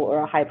powerful or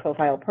a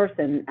high-profile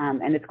person,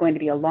 and it's going to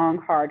be a long,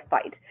 hard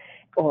fight,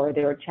 or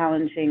they're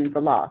challenging the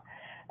law,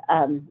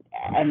 and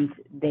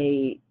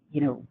they,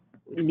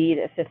 need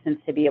assistance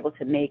to be able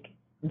to make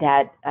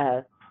that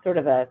sort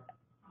of a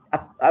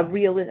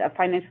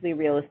financially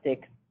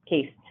realistic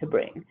case to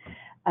bring.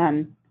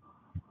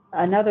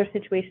 Another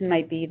situation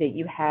might be that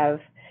you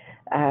have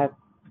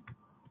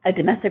a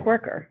domestic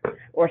worker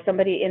or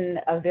somebody in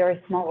a very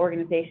small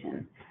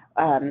organization,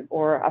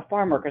 or a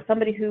farm worker,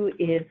 somebody who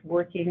is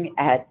working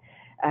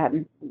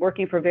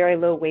for very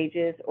low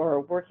wages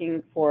or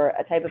working for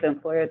a type of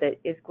employer that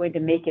is going to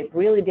make it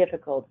really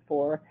difficult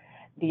for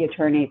the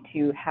attorney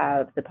to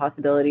have the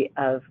possibility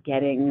of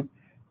getting,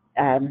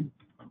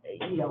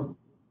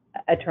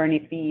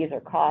 attorney fees or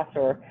costs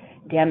or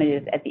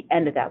damages at the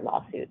end of that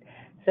lawsuit.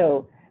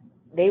 So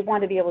they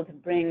want to be able to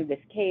bring this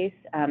case,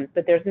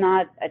 but there's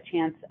not a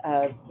chance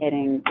of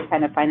getting the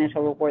kind of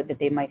financial reward that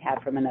they might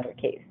have from another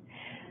case.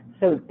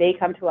 So they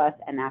come to us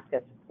and ask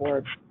us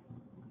for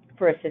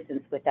for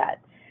assistance with that.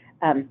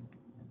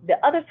 The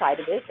other side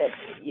of it that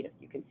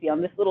you can see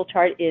on this little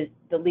chart is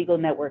the Legal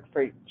Network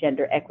for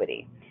Gender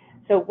Equity.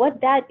 So what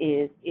that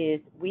is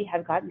we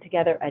have gotten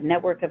together a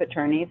network of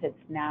attorneys. It's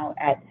now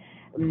at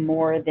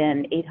more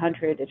than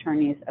 800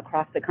 attorneys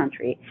across the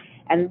country.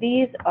 And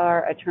these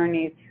are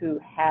attorneys who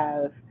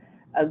have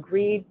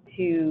agreed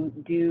to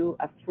do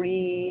a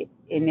free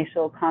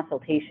initial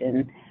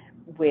consultation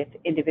with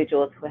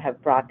individuals who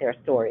have brought their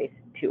stories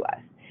to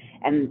us.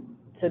 And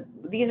so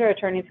these are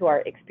attorneys who are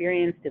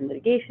experienced in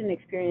litigation,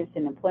 experienced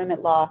in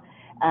employment law.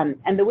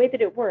 And the way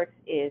that it works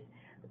is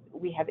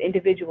we have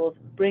individuals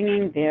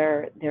bringing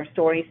their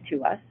stories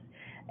to us,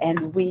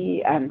 and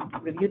we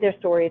review their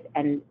stories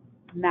and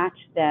match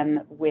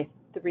them with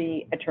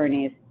 3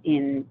 attorneys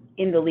in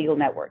the legal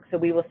network. So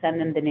we will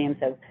send them the names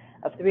of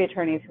 3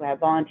 attorneys who have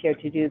volunteered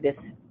to do this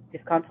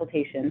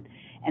consultation,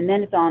 and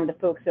then it's on the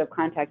folks who have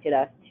contacted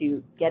us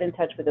to get in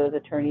touch with those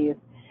attorneys,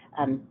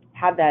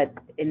 have that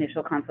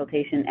initial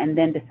consultation, and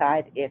then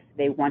decide if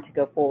they want to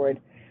go forward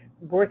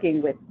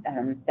working with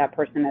that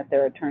person as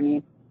their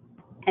attorney,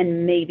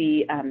 and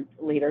maybe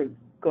later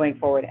going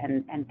forward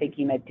and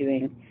thinking about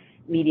doing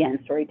media and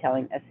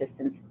storytelling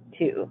assistance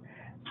too.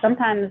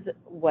 Sometimes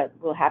what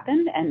will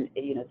happen, and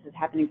this is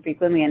happening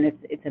frequently, and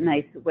it's a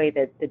nice way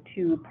that the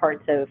 2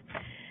 parts of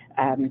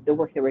the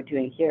work that we're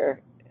doing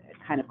here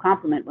kind of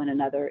complement one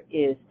another,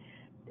 is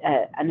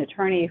an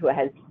attorney who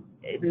has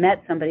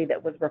met somebody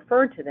that was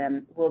referred to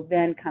them will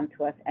then come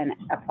to us and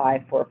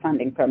apply for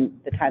funding from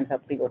the Time's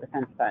Up Legal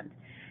Defense Fund.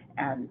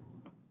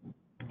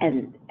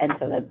 And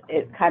so that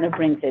it kind of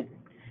brings it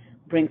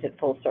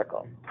full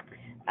circle.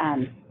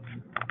 Can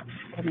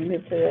we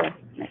move to the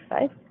next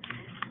slide?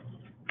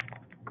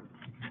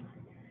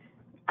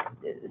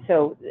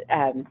 So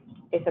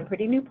it's a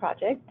pretty new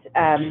project,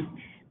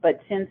 but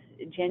since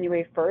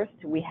January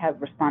 1st, we have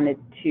responded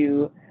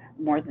to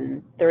more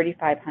than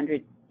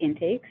 3,500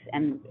 intakes,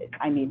 and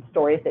I mean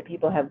stories that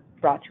people have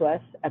brought to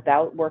us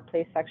about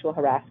workplace sexual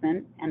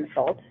harassment and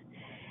assault.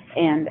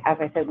 And as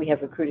I said, we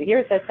have recruited, here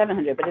it says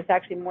 700, but it's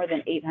actually more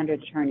than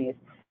 800 attorneys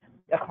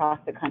across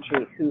the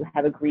country who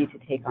have agreed to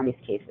take on these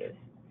cases.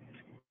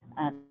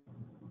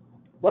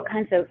 What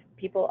kinds of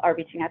people are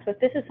reaching out to us?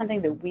 This is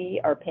something that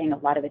we are paying a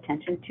lot of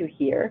attention to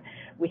here.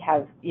 We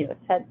have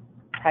set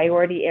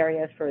priority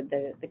areas for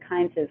the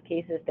kinds of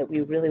cases that we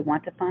really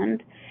want to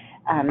fund.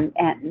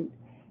 And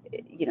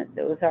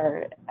those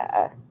are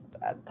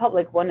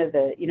public. One of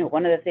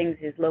the things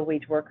is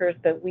low-wage workers,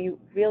 but we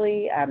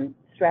really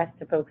stress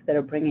to folks that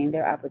are bringing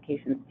their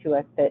applications to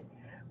us that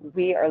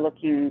we are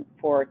looking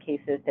for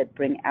cases that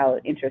bring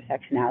out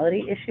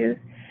intersectionality issues,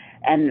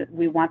 and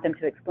we want them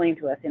to explain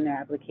to us in their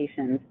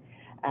applications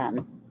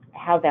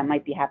how that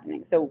might be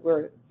happening. So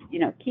we're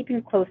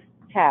keeping close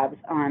tabs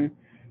on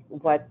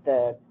what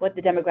the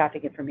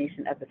demographic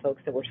information of the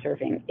folks that we're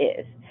serving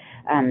is.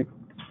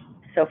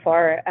 So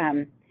far,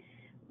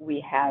 we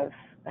have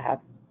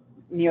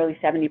nearly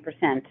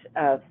 70%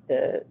 of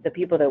the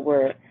people that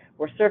we're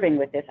serving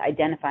with this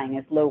identifying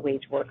as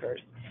low-wage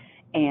workers,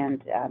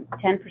 and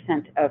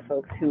 10% of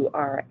folks who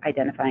are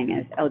identifying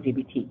as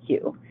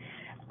LGBTQ.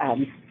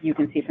 You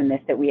can see from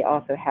this that we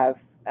also have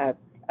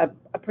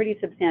a pretty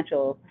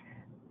substantial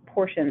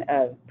proportion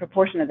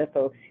of the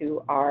folks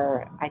who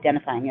are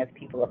identifying as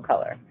people of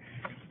color.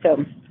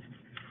 So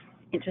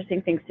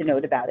interesting things to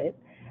note about it.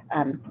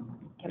 Can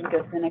we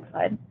go to the next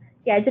slide?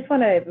 Yeah, I just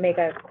want to make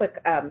a quick,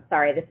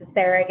 sorry, this is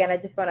Sarah again. I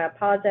just want to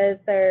apologize.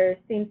 There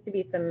seems to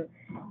be some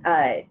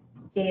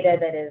data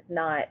that is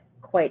not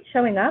quite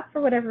showing up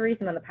for whatever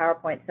reason on the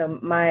PowerPoint, so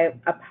my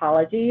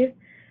apologies.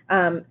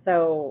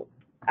 The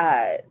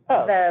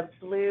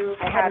blue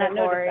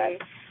category,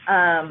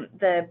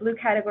 the blue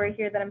category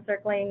here that I'm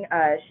circling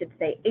should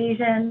say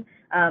Asian.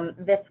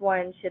 This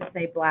one should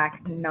say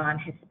Black,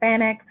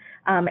 non-Hispanic,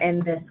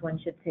 and this one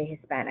should say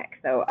Hispanic.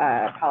 So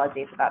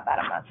apologies about that.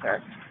 I'm not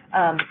sure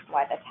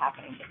why that's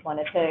happening. Just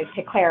wanted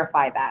to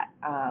clarify that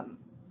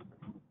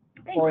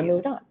before we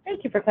moved on.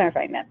 Thank you for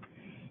clarifying that.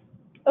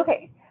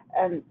 Okay,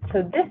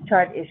 so this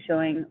chart is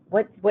showing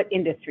what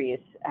industries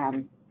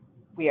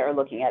we are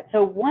looking at.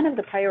 So one of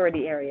the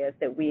priority areas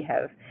that we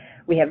have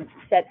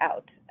set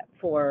out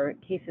for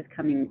cases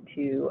coming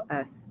to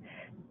us,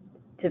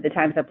 to the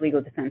Time's Up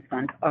Legal Defense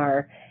Fund,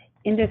 are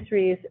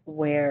industries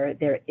where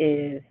there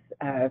is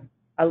a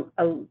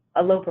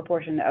low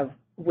proportion of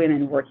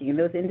women working in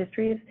those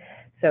industries.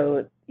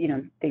 So,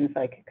 things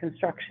like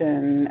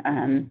construction,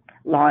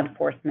 law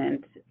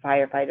enforcement,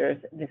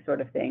 firefighters, this sort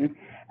of thing.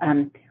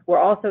 We're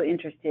also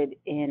interested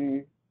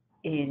in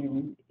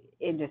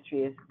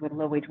industries with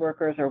low-wage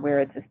workers, or where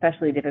it's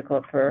especially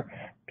difficult for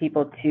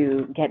people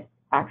to get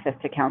access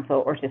to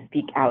counsel or to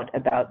speak out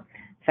about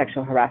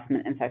sexual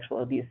harassment and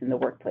sexual abuse in the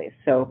workplace.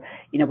 So,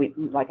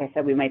 like I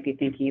said, we might be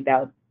thinking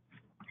about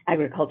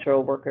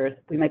agricultural workers,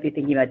 we might be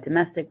thinking about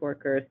domestic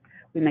workers,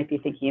 we might be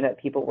thinking about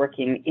people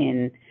working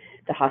in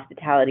the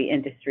hospitality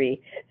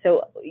industry.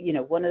 So,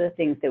 one of the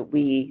things that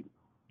we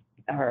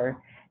are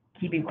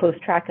keeping close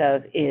track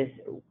of is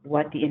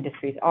what the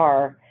industries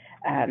are,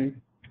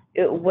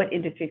 what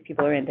industries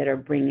people are in that are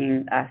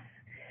bringing us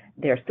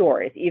their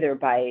stories, either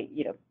by,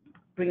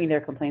 bringing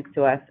their complaints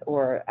to us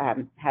or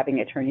having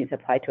attorneys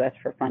apply to us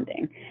for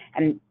funding.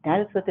 And that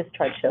is what this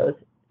chart shows.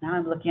 Now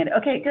I'm looking at it.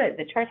 Okay, good.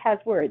 The chart has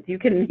words. You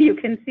can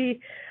see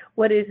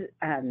what is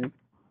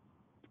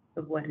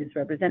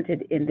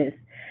represented in this.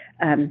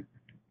 And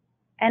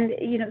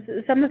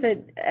some of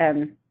it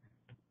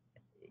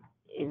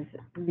is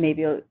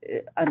maybe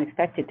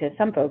unexpected to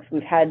some folks.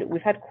 We've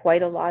had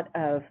quite a lot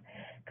of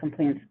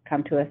complaints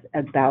come to us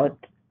about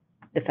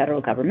the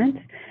federal government.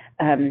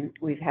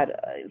 We've had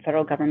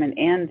federal government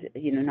and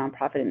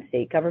nonprofit and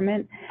state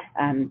government.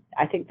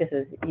 I think this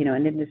is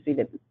an industry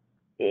that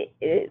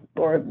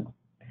or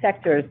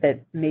sectors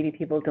that maybe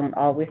people don't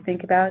always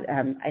think about.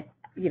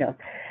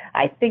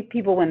 I think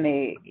people, when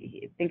they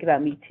think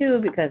about Me Too,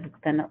 because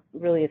it's been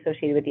really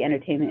associated with the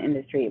entertainment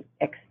industry,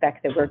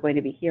 expect that we're going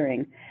to be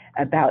hearing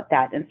about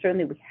that. And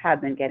certainly we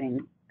have been getting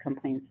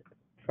complaints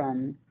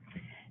from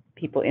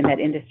people in that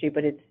industry,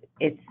 but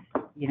it's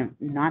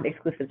not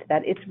exclusive to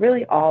that. It's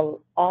really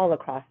all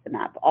across the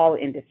map, all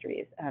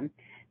industries.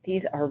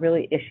 These are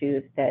really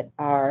issues that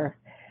are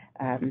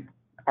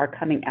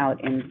coming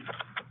out in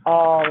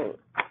all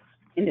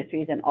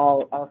industries and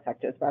all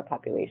sectors of our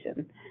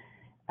population.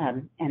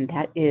 And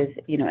that is,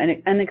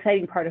 an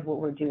exciting part of what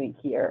we're doing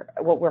here.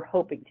 What we're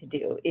hoping to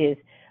do is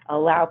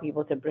allow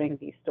people to bring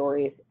these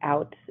stories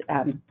out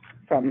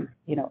from,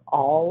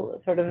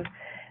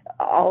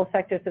 all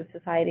sectors of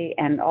society,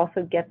 and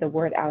also get the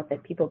word out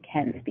that people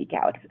can speak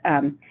out.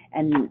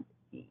 And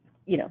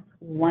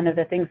one of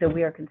the things that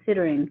we are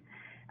considering,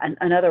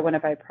 another one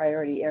of our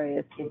priority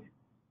areas, is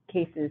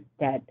cases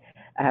that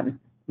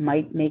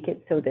might make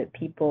it so that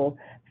people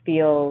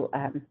feel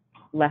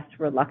less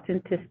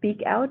reluctant to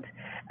speak out.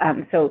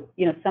 So,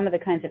 some of the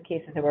kinds of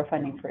cases that we're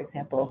funding, for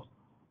example,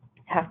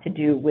 have to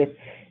do with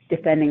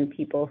defending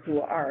people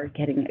who are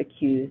getting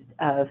accused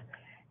of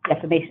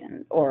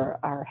defamation, or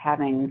are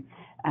having,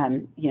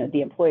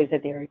 the employees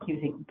that they're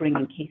accusing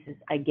bringing cases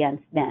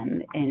against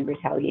them in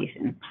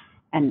retaliation.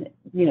 And,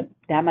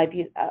 that might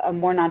be a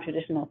more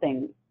non-traditional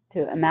thing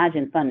to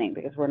imagine funding,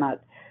 because we're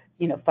not,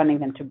 funding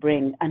them to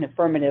bring an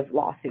affirmative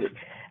lawsuit.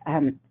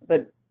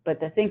 But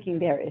the thinking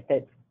there is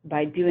that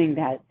by doing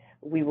that,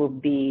 we will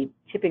be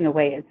chipping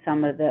away at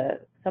some of the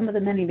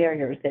many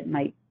barriers that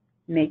might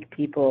make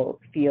people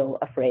feel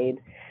afraid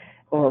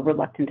or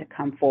reluctant to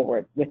come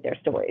forward with their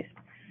stories.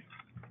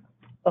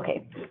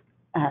 Okay.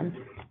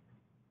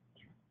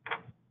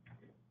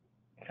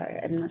 Sorry,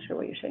 I'm not sure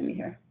what you're showing me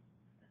here.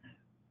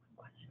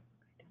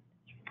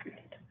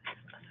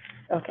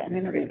 Okay, I'm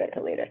going to read that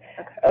till later.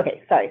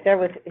 Okay, sorry. Sarah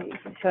was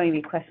showing me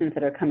questions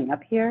that are coming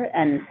up here,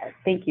 and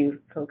thank you,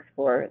 folks,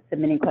 for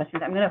submitting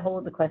questions. I'm going to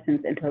hold the questions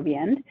until the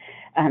end,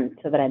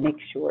 so that I make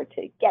sure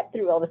to get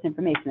through all this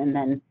information, and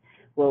then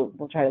we'll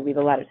try to leave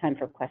a lot of time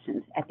for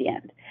questions at the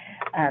end.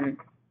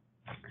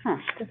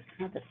 This is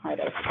not the slide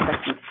I was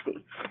expecting to see.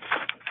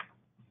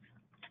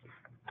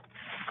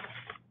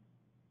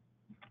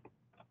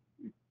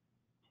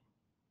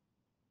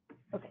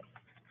 Okay.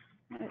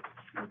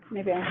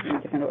 Maybe I'm in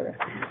a different order.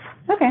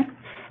 Okay.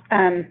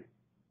 All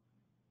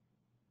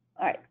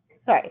right.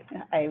 Sorry,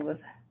 I was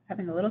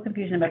having a little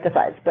confusion about the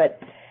slides, but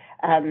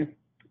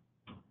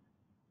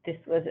this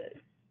was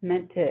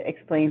meant to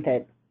explain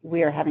that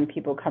we are having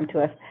people come to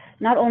us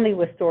not only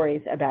with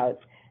stories about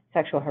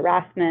sexual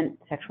harassment,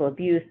 sexual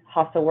abuse,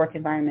 hostile work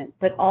environment,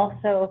 but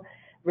also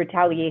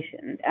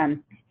retaliation.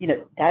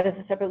 That is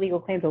a separate legal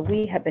claim, but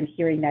we have been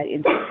hearing that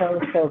in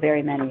so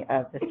very many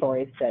of the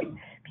stories that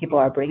people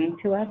are bringing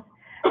to us.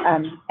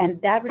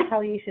 And that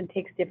retaliation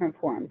takes different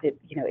forms.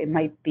 It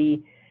might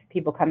be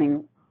people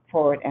coming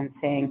forward and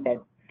saying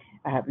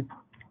that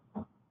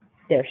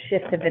their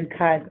shifts have been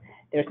cut,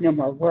 there's no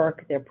more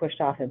work, they're pushed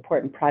off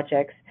important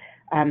projects,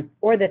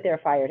 or that they're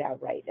fired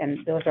outright.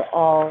 And those are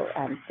all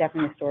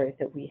definitely stories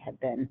that we have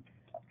been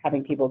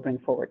having people bring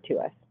forward to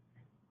us.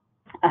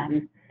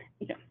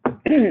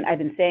 I've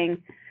been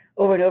saying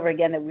over and over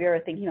again that we are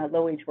thinking about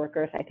low-wage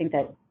workers. I think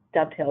that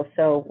dovetails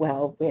so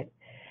well with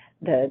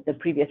the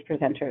previous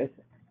presenters'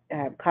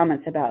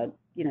 comments about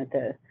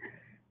the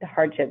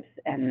hardships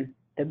and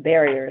the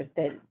barriers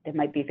that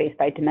might be faced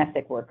by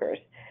domestic workers.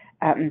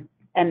 And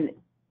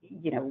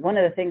one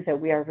of the things that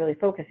we are really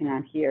focusing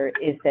on here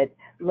is that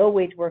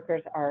low-wage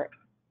workers are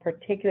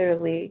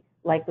particularly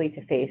likely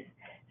to face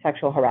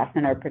sexual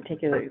harassment, or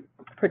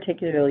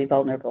particularly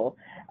vulnerable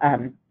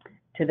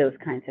to those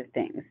kinds of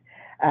things.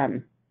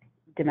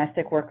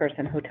 Domestic workers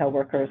and hotel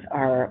workers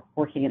are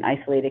working in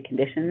isolated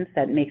conditions.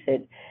 That makes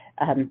it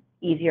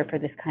easier for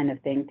this kind of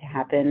thing to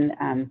happen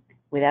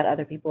without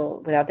other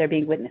people, without there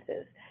being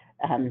witnesses,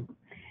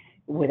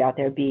 without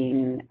there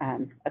being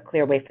a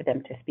clear way for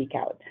them to speak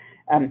out.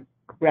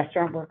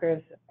 Restaurant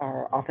workers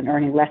are often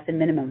earning less than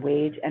minimum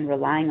wage and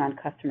relying on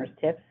customers'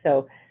 tips.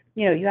 So,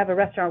 you have a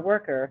restaurant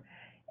worker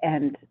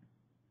and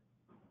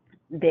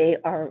they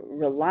are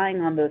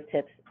relying on those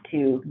tips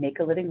to make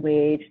a living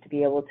wage, to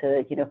be able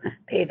to,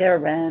 pay their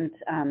rent,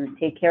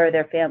 take care of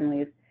their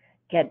families,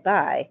 get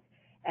by.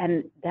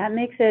 And that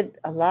makes it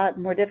a lot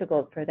more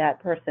difficult for that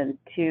person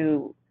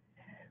to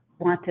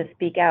want to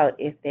speak out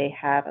if they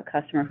have a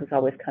customer who's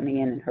always coming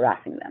in and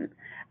harassing them.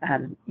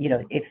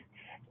 If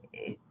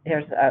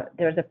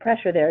there's a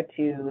pressure there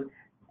to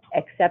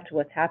accept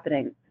what's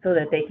happening so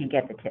that they can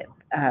get the tip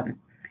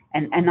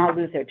and not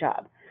lose their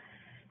job.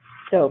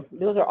 So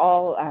those are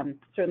all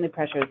certainly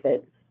pressures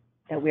that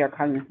we are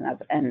cognizant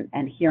of,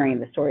 and hearing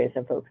the stories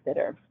of folks that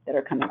are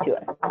coming to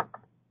us.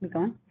 We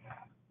go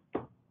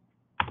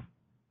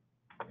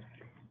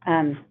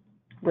on.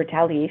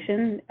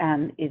 Retaliation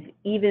is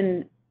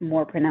even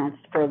more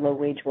pronounced for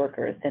low-wage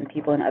workers than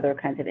people in other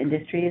kinds of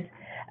industries,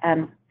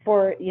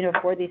 for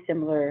these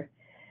similar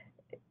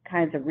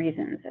kinds of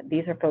reasons.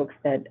 These are folks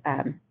that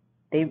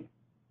they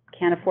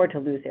can't afford to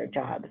lose their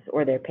jobs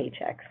or their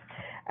paychecks.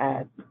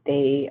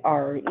 They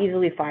are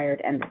easily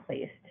fired and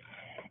replaced.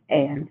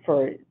 And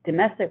for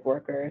domestic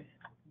workers,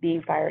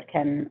 being fired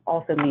can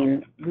also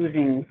mean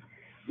losing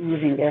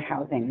their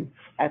housing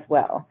as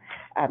well.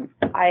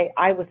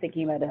 I was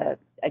thinking about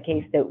a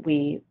case that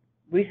we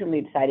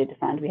recently decided to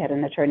fund. We had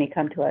an attorney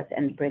come to us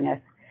and bring us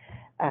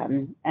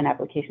an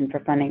application for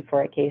funding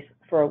for a case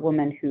for a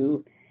woman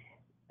who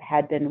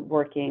had been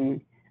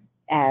working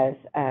as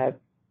a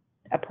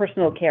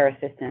personal care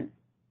assistant,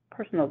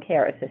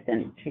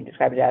 she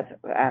described it as,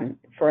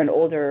 for an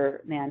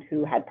older man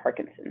who had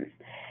Parkinson's.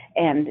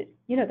 And,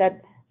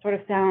 that sort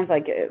of sounds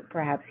like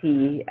perhaps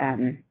he,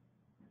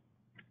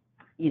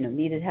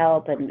 needed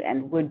help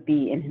and would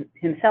be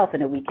himself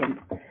in a weakened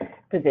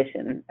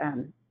position.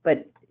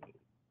 But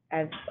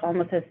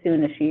almost as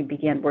soon as she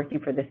began working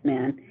for this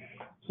man,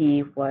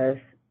 he was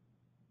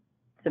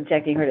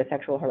subjecting her to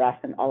sexual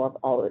harassment almost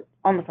all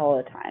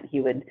the time. He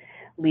would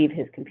leave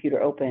his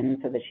computer open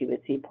so that she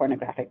would see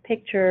pornographic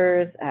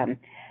pictures,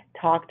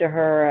 talk to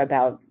her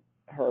about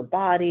her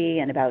body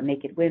and about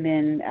naked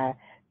women,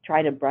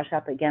 try to brush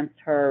up against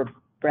her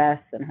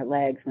breasts and her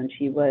legs when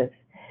she was,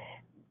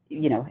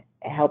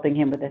 helping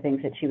him with the things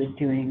that she was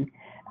doing,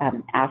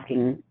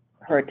 asking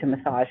her to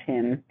massage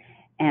him.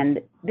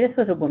 And this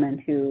was a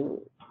woman who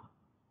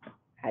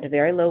had a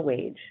very low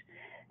wage,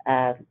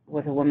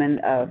 was a woman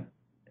of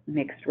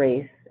mixed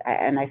race,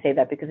 and I say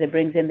that because it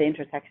brings in the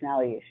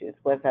intersectionality issues,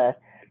 was a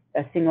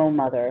single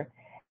mother,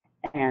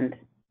 and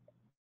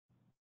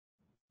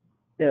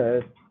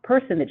the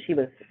person that she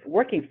was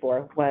working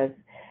for was,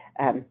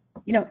 an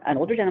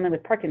older gentleman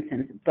with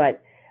Parkinson's,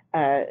 but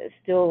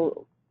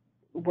still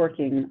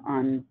working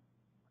on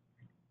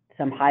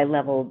some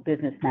high-level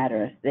business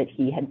matters that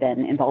he had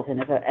been involved in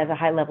as a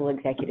high-level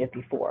executive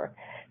before.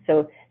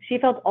 So she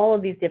felt all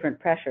of these different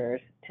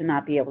pressures to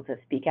not be able to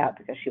speak out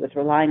because she was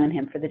relying on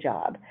him for the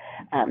job.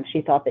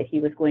 She thought that he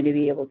was going to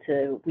be able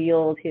to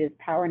wield his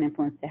power and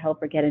influence to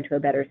help her get into a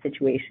better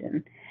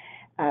situation.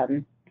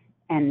 And,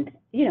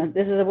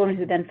 this is a woman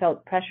who then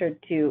felt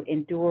pressured to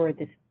endure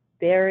this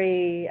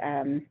very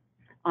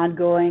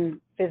ongoing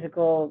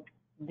physical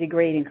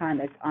degrading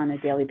conduct on a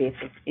daily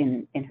basis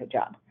in her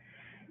job.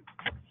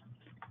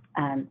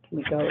 Can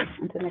we go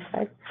on to the next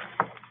slide?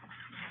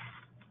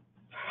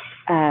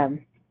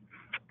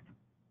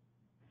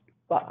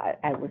 Well,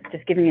 I was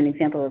just giving an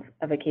example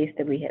of a case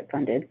that we had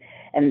funded,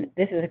 and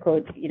this is a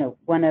quote.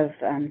 One of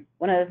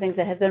the things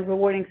that has been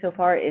rewarding so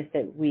far is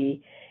that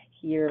we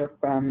hear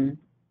from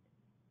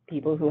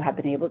people who have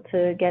been able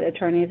to get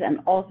attorneys, and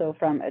also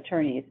from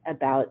attorneys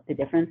about the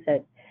difference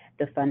that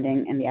the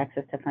funding and the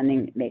access to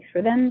funding makes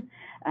for them.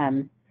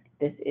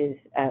 This is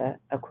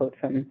a quote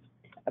from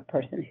a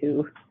person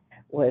who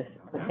was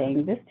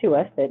saying this to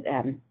us, that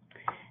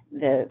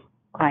the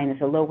client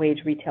is a low-wage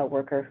retail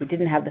worker who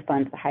didn't have the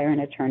funds to hire an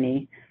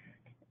attorney.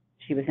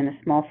 She was in a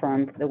small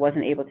firm that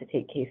wasn't able to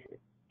take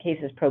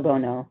cases pro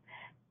bono.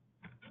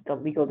 The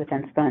legal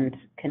defense fund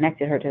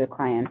connected her to the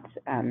client,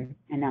 and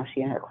now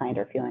she and her client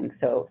are feeling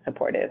so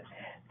supportive.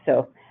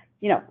 So,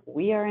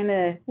 we are in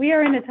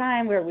a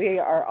time where we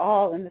are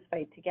all in this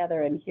fight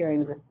together and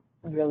hearing this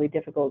really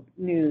difficult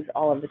news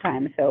all of the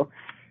time. So,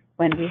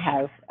 when we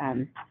have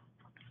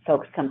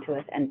folks come to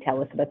us and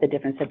tell us about the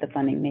difference that the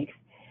funding makes,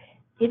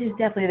 it is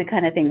definitely the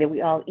kind of thing that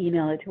we all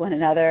email it to one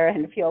another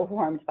and feel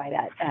warmed by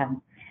that.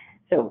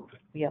 So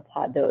we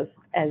applaud those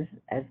as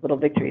little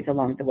victories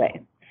along the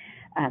way.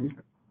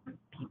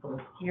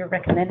 People here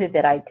recommended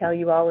that I tell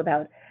you all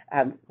about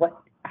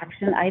what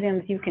action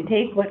items you can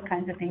take, what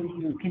kinds of things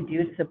you can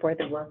do to support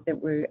the work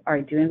that we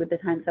are doing with the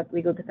Time's Up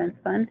Legal Defense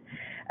Fund.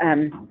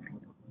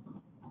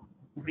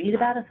 Read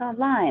about us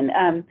online.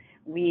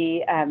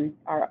 We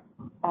are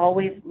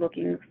always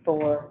looking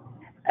for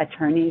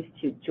attorneys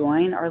to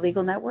join our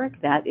legal network.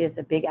 That is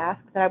a big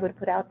ask that I would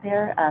put out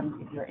there.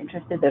 If you're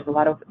interested, there's a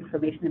lot of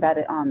information about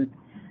it on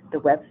the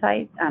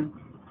website.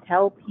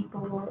 Tell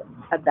people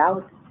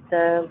about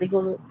the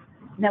Legal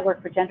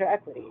Network for Gender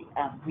Equity.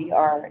 We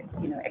are,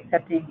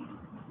 accepting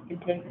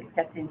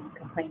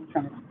complaints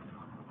from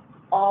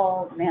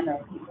all manner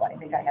of people. I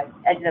think I have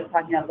ended up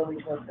talking about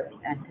low-wage workers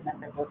and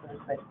domestic workers,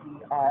 but we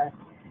are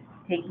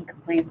taking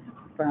complaints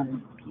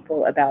from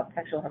people about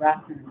sexual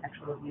harassment and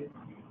sexual abuse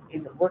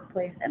in the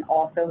workplace and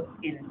also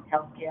in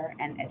healthcare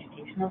and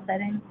educational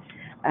settings.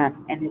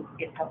 And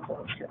it's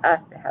helpful to us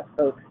to have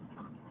folks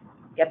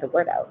get the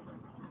word out.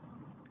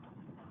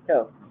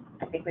 So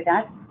I think with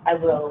that, I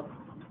will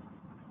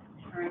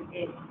turn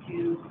it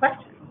to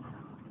questions.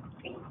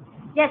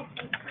 Yes,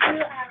 thank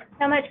you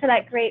so much for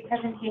that great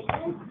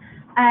presentation.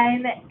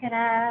 I'm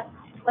gonna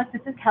look,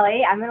 this is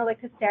Kelly, I'm gonna look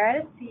to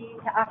Sarah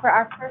to offer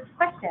our first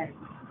question.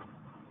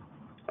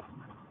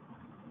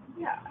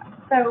 Yeah.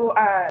 So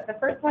the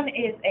first one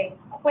is a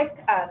quick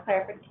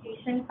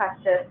clarification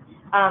question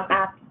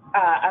asked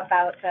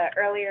about the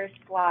earlier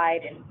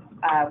slide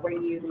where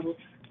you,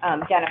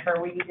 Jennifer,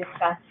 where you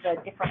discussed the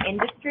different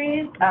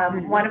industries.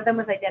 One of them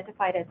was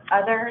identified as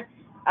other,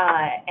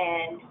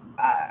 and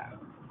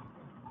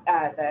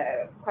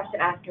the question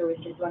asker was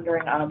just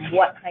wondering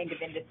what kind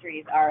of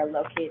industries are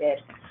located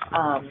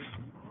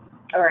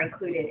or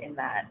included in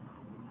that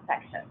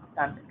section.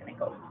 So I'm just going to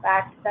go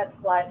back to that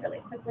slide really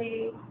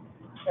quickly,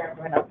 so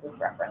everyone else was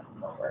referenced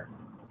what we're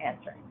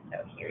answering. So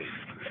here you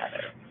see the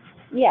other.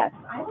 Yes,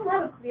 I don't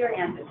have a clear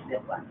answer to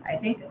this one. I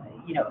think,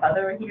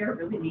 other here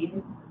really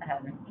means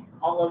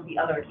all of the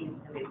other teams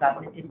that we've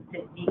got that didn't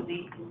fit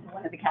neatly into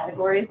one of the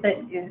categories that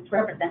is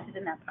represented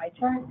in that pie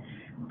chart.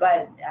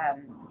 But,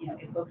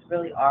 if folks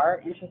really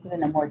are interested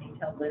in a more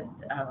detailed list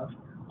of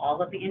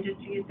all of the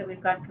industries that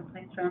we've gotten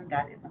complaints from,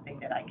 that is something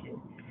that I could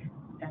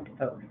send to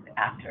folks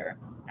after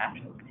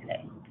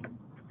today.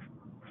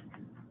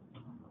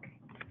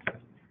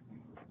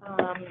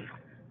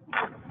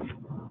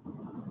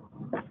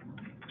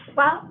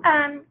 Well,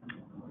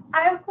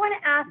 I was going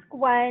to ask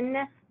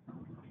one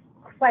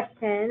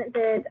question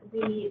that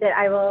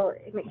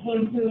it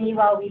came to me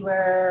while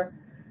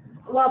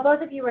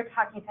both of you were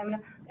talking, so I'm going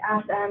to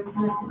ask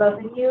to both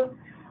of you.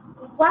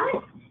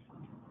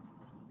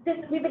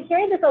 We've been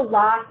hearing this a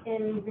lot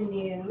in the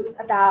news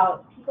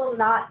about people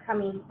not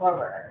coming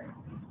forward.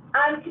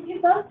 Could you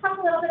both talk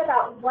a little bit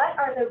about what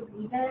are the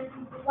reasons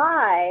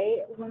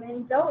why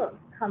women don't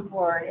come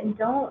forward and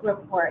don't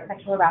report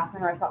sexual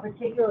harassment or assault,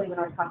 particularly when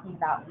we're talking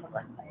about in the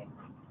workplace?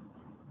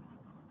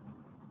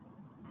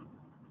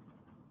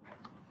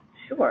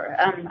 Sure.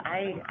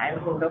 I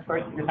will go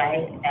first because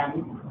I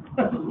am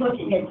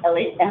looking at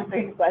Kelly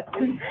answering the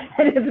question,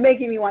 and it's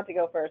making me want to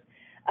go first.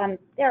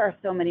 There are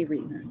so many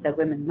reasons that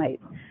women might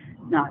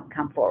not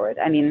come forward.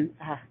 I mean,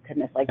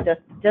 goodness, like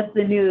just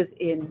the news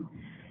in,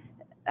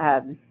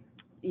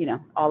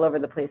 all over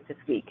the place this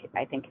week,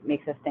 I think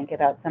makes us think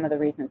about some of the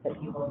reasons that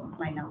people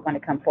might not want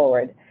to come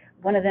forward.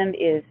 One of them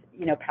is,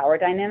 power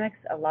dynamics.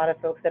 A lot of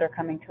folks that are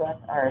coming to us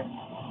are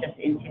just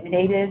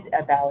intimidated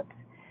about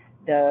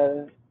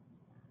the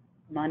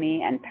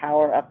money and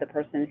power of the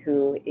person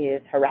who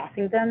is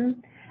harassing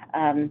them.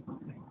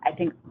 I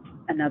think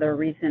another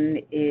reason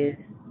is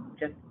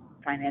just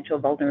financial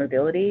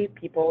vulnerability.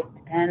 People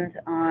depend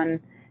on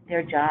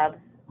their jobs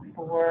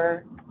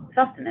for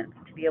sustenance,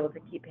 to be able to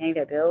keep paying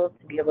their bills,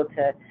 to be able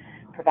to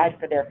provide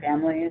for their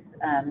families,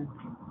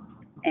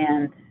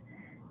 and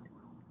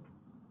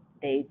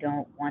they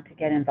don't want to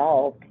get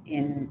involved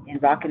in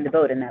rocking the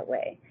boat in that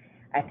way.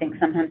 I think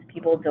sometimes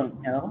people don't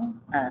know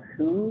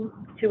who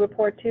to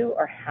report to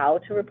or how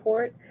to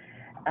report.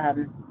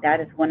 That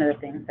is one of the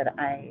things that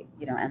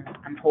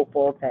I'm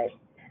hopeful that,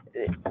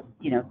 this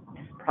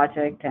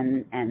project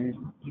and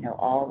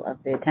all of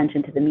the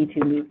attention to the Me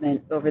Too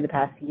movement over the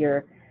past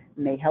year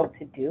may help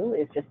to do,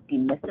 is just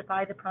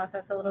demystify the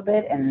process a little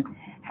bit and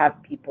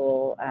have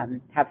people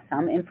have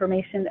some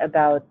information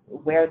about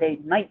where they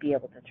might be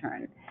able to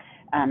turn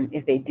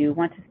if they do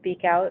want to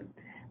speak out.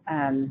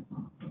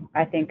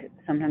 I think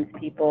sometimes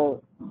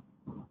people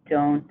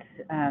don't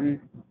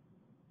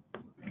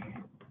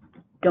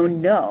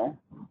know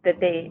that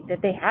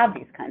they have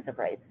these kinds of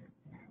rights.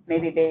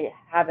 Maybe they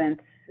haven't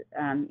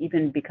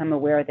even become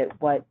aware that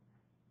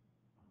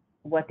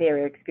what they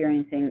are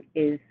experiencing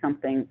is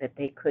something that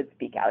they could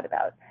speak out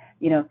about.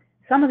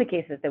 Some of the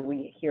cases that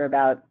we hear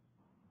about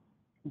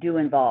do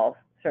involve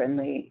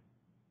certainly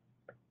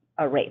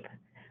a rape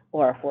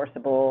or a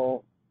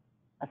forcible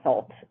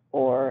assault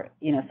or,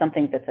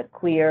 something that's a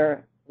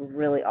clear,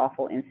 really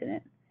awful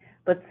incident.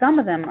 But some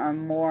of them are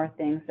more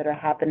things that are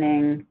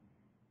happening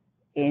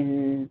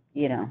in,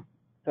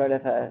 sort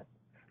of a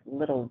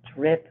little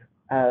drip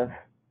of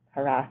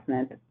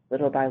harassment,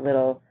 little by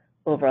little,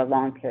 over a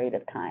long period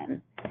of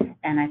time.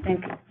 And I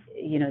think,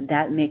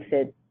 that makes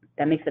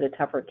it a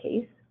tougher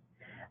case.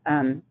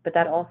 But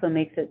that also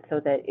makes it so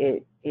that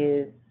it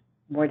is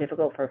more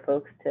difficult for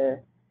folks to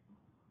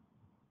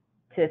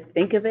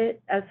think of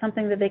it as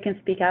something that they can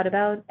speak out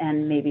about,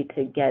 and maybe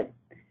to get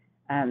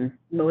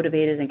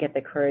motivated and get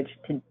the courage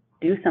to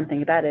do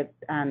something about it,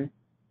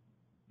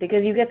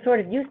 because you get sort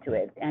of used to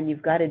it and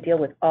you've got to deal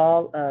with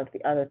all of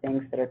the other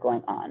things that are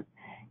going on.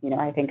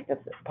 I think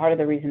that's part of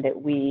the reason that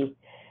we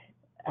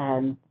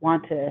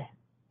want to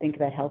think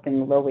about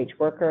helping low-wage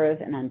workers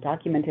and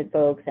undocumented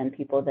folks and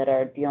people that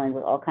are dealing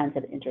with all kinds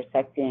of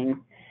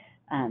intersecting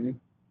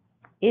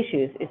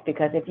issues, is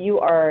because if you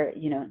are,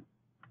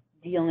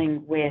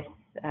 dealing with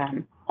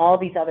all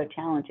these other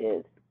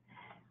challenges,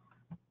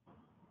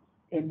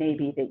 it may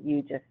be that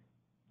you just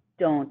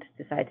don't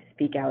decide to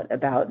speak out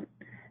about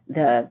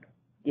the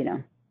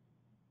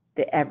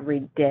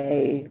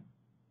everyday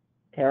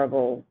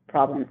terrible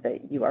problems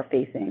that you are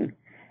facing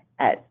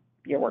at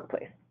your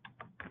workplace.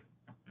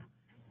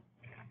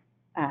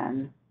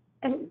 And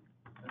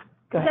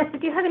go ahead. Jess,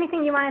 did you have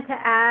anything you wanted to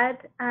add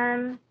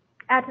to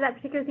that,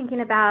 particularly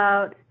thinking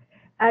about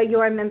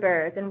your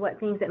members and what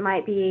things that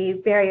might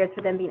be barriers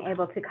for them being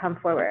able to come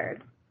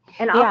forward?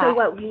 And also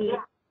what we,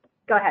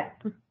 go ahead.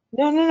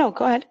 No,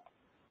 go ahead.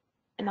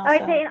 And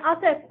also, and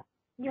also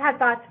you have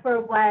thoughts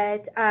for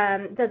what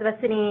those of us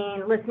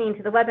listening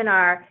to the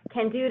webinar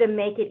can do to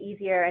make it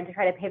easier and to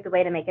try to pave the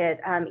way to make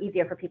it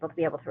easier for people to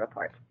be able to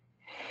report.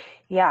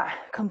 Yeah,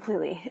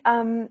 completely.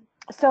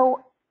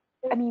 So,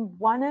 I mean,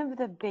 one of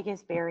the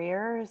biggest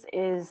barriers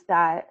is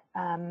that,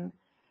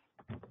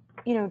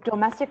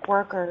 domestic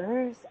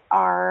workers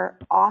are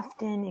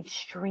often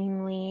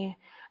extremely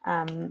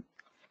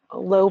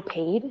low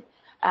paid.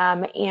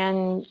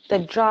 And the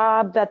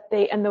job that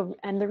the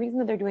reason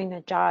that they're doing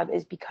that job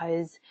is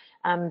because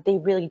they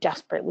really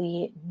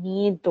desperately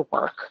need the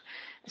work.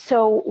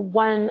 So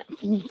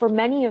for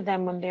many of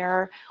them, when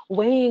they're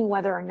weighing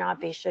whether or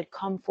not they should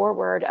come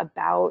forward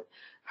about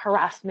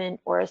harassment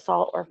or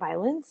assault or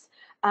violence,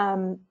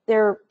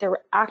 they're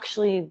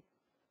actually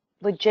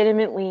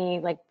legitimately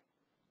like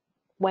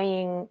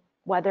weighing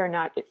whether or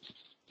not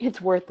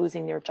it's worth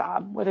losing their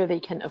job, whether they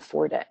can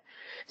afford it.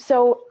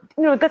 So,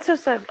 that's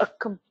just a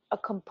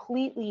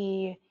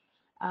completely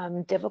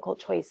difficult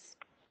choice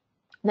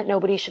that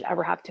nobody should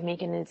ever have to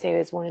make, and I'd say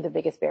is one of the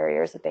biggest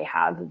barriers that they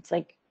have. It's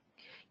like,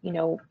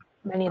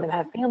 many of them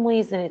have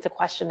families, and it's a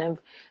question of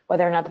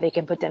whether or not they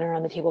can put dinner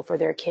on the table for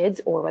their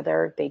kids, or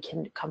whether they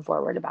can come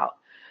forward about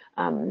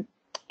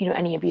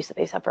any abuse that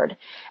they suffered.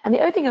 And the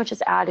other thing I would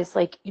just add is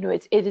like,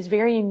 it is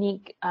very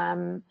unique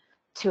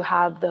to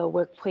have the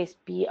workplace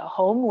be a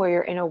home where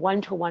you're in a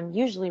one-to-one,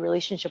 usually,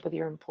 relationship with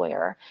your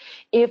employer.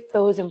 If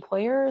those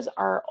employers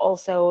are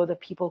also the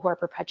people who are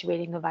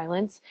perpetuating the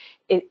violence,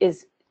 it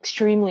is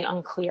extremely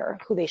unclear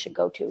who they should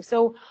go to.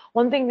 So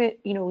one thing that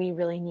we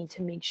really need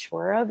to make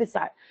sure of is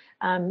that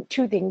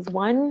two things.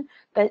 One,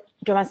 that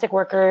domestic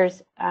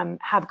workers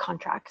have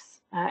contracts.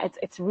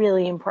 It's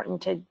really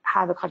important to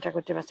have a contract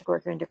with domestic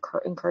worker and to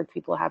encourage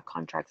people to have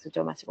contracts with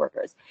domestic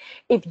workers.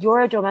 If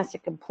you're a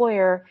domestic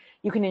employer,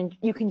 you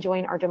can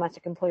join our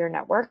domestic employer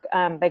network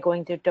by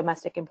going to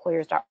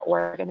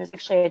domesticemployers.org, and there's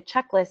actually a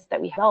checklist that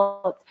we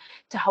developed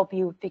to help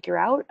you figure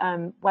out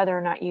whether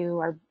or not you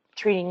are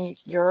treating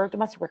your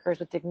domestic workers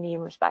with dignity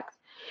and respect.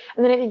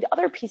 And then I think the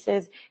other piece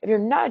is, if you're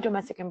not a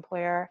domestic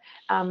employer,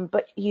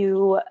 but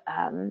you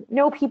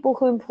know people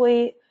who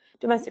employ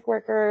domestic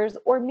workers,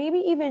 or maybe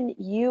even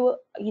you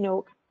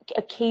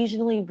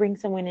occasionally bring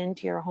someone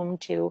into your home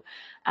to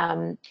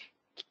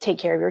take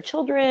care of your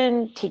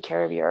children, take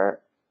care of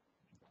your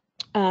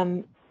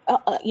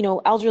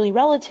elderly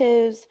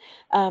relatives,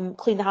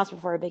 clean the house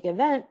before a big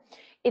event.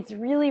 It's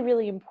really,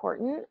 really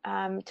important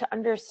to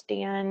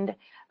understand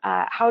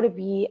how to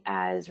be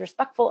as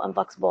respectful and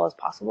flexible as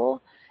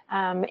possible.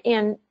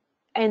 And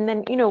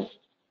then,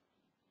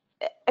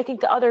 I think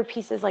the other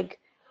piece is like,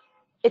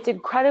 it's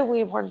incredibly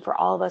important for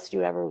all of us to do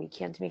whatever we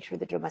can to make sure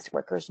that domestic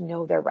workers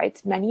know their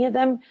rights. Many of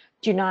them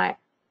do not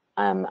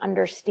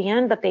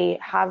understand that they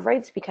have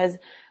rights because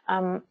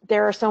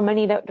there are so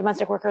many that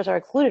domestic workers are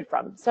excluded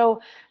from.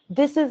 So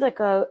this is like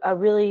a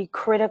really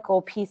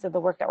critical piece of the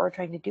work that we're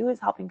trying to do, is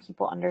helping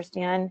people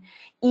understand,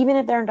 even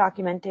if they're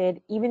undocumented,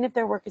 even if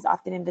their work is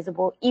often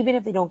invisible, even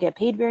if they don't get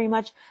paid very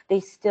much, they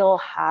still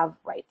have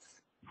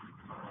rights.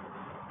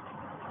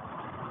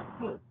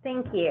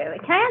 Thank you.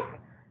 Can I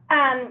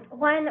ask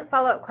one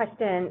follow-up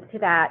question to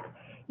that?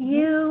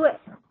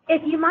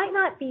 If you might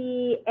not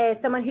be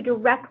someone who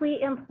directly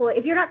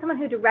if you're not someone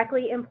who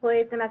directly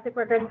employs domestic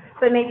workers,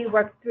 but maybe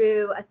works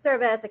through a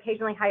service,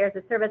 occasionally hires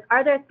a service,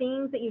 are there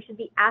things that you should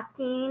be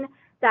asking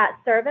that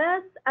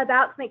service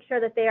about to make sure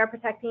that they are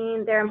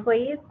protecting their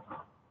employees?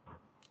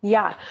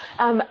 Yeah.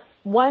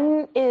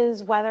 One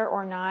is whether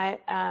or not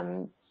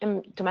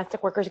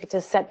domestic workers get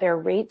to set their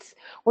rates.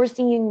 We're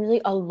seeing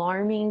really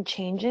alarming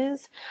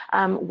changes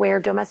where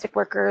domestic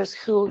workers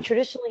who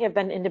traditionally have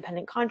been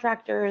independent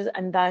contractors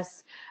and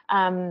thus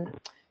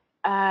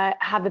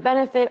have the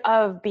benefit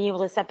of being able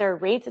to set their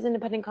rates as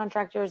independent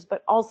contractors,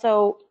 but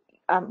also,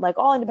 like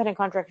all independent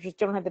contractors,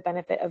 don't have the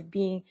benefit of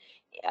being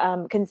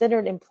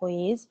considered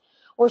employees.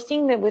 We're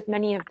seeing that with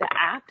many of the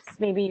apps.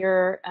 Maybe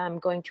you're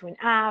going to an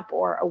app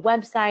or a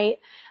website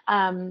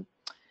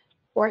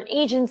or an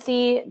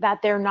agency,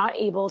 that they're not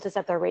able to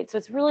set their rates. So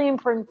it's really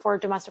important for a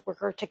domestic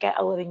worker to get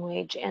a living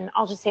wage. And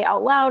I'll just say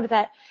out loud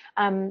that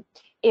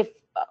if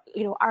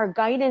our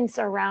guidance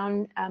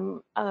around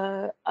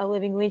a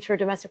living wage for a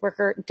domestic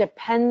worker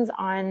depends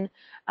on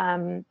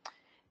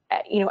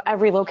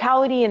every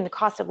locality and the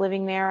cost of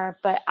living there,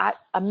 but at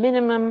a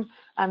minimum,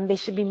 they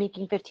should be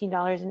making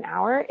 $15 an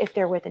hour if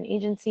they're with an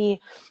agency,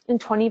 and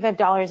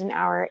 $25 an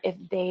hour if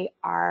they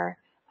are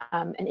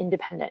an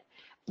independent.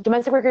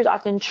 Domestic workers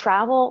often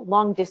travel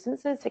long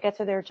distances to get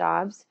to their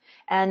jobs,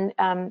 and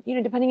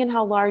depending on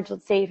how large,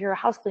 let's say if you're a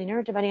house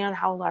cleaner, depending on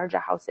how large a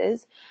house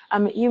is,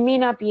 you may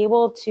not be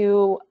able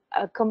to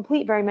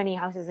complete very many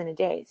houses in a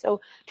day.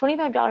 So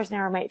 $25 an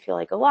hour might feel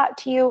like a lot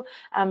to you,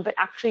 but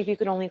actually if you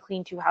could only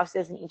clean 2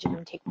 houses and each of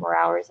them take 4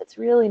 hours, it's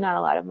really not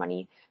a lot of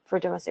money for a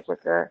domestic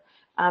worker.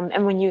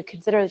 And when you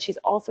consider that she's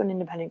also an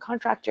independent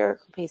contractor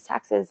who pays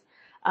taxes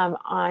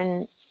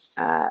on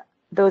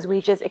those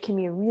wages, it can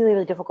be really,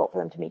 really difficult for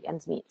them to make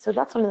ends meet. So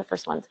that's one of the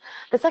first ones.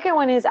 The second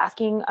one is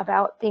asking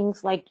about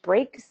things like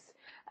breaks.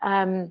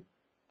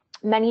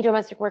 Many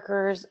domestic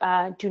workers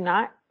do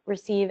not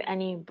receive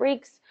any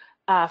breaks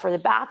for the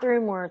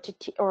bathroom or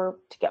to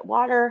get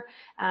water.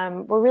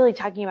 We're really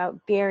talking about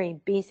very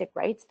basic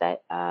rights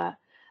that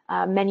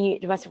many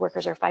domestic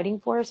workers are fighting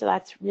for. So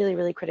that's really,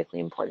 really critically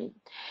important.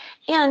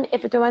 And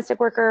if a domestic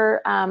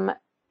worker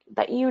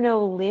that you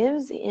know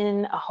lives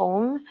in a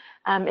home,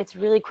 it's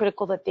really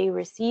critical that they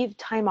receive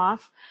time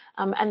off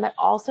and that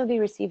also they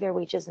receive their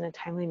wages in a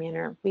timely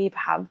manner.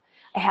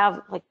 I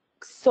have like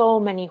so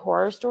many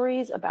horror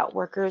stories about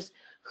workers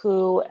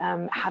who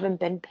haven't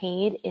been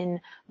paid in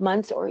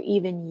months or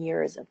even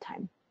years of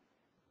time.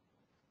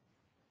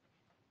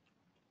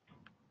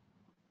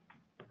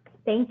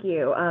 Thank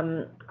you.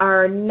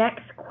 Our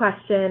next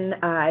question,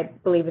 I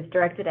believe, is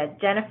directed at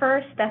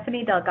Jennifer.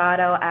 Stephanie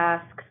Delgado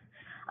asks,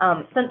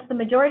 since the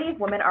majority of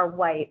women are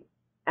white,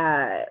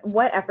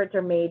 what efforts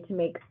are made to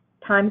make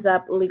Time's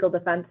Up Legal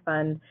Defense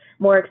Fund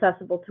more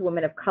accessible to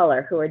women of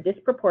color who are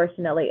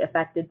disproportionately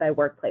affected by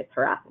workplace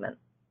harassment?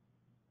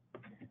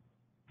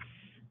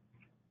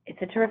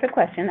 It's a terrific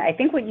question. I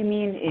think what you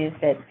mean is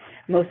that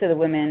most of the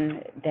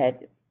women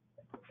that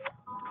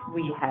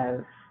we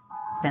have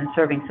been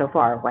serving so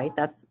far are white.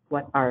 That's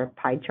what our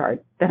pie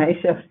chart that I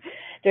showed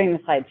during the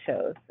slide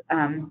shows.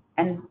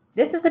 And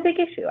this is a big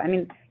issue. I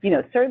mean,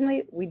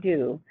 certainly we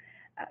do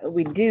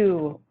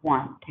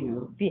want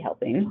to be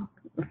helping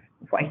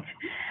white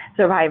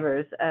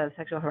survivors of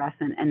sexual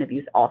harassment and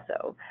abuse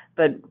also.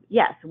 But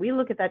yes, we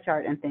look at that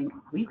chart and think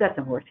we've got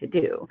some work to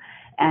do.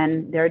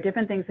 And there are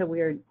different things that we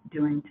are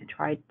doing to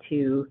try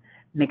to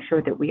make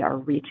sure that we are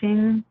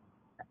reaching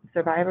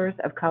survivors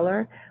of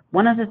color.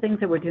 One of the things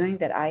that we're doing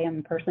that I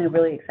am personally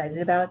really excited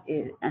about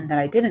is, and that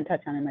I didn't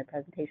touch on in my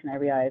presentation, I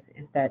realize,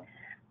 is that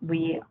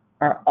we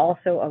are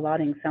also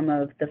allotting some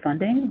of the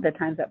funding, the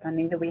Time's Up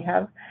funding that we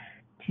have,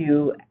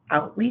 to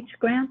outreach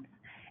grants.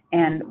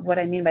 And what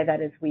I mean by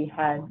that is we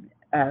had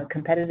a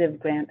competitive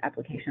grant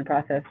application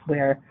process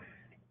where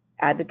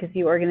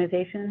advocacy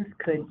organizations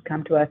could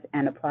come to us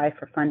and apply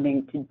for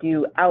funding to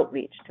do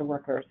outreach to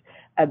workers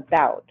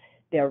about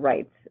their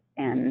rights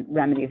and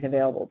remedies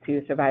available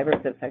to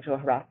survivors of sexual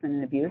harassment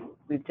and abuse.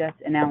 We've just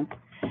announced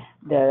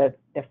the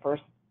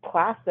first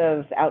class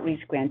of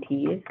outreach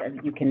grantees.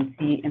 You can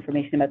see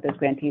information about those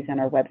grantees on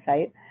our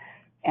website.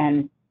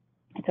 And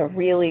it's a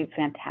really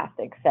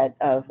fantastic set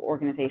of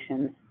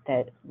organizations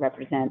that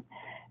represent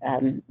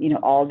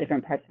all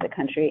different parts of the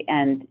country.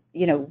 And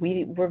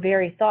we're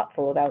very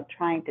thoughtful about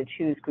trying to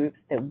choose groups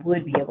that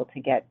would be able to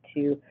get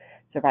to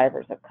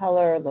survivors of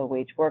color,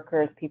 low-wage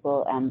workers,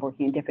 people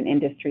working in different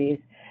industries,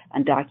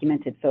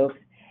 undocumented folks,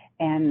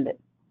 and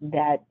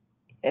that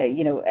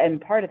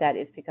and part of that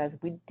is because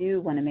we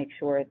do want to make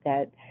sure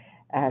that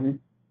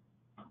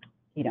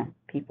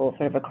people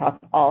sort of across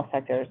all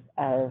sectors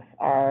of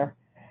our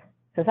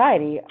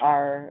society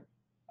are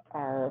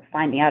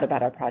finding out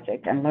about our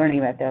project and learning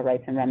about their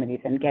rights and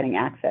remedies and getting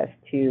access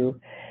to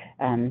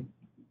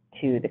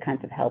the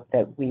kinds of help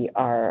that we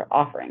are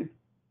offering.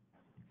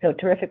 So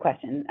terrific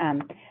question.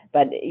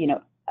 But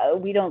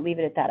we don't leave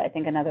it at that. I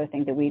think another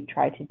thing that we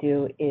try to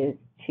do is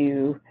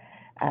to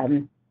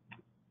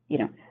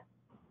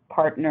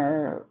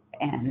partner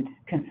and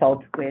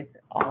consult with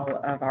all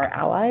of our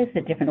allies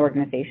at different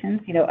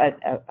organizations.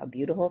 A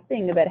beautiful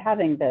thing about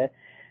having the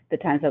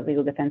Time's Up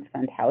Legal Defense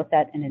Fund housed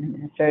at and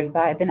administered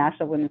by the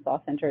National Women's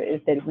Law Center is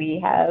that we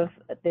have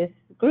this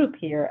group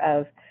here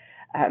of,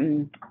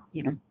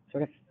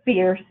 sort of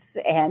fierce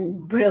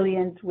and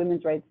brilliant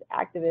women's rights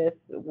activists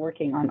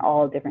working on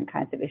all different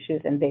kinds of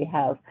issues, and they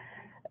have,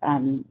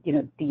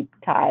 deep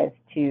ties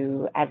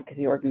to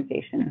advocacy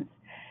organizations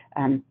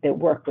that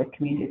work with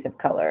communities of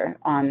color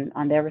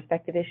on their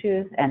respective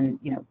issues, and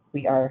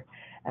we are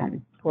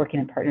working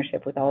in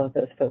partnership with all of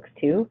those folks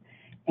too,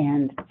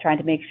 and trying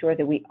to make sure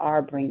that we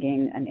are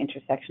bringing an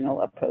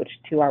intersectional approach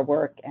to our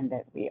work and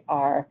that we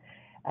are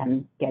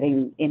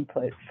getting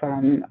input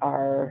from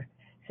our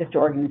sister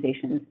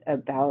organizations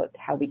about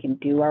how we can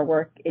do our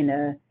work in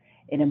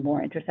a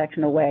more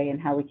intersectional way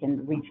and how we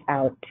can reach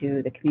out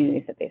to the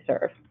communities that they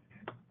serve.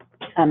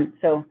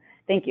 So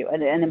thank you.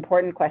 An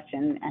important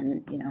question,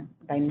 and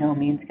by no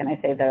means can I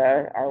say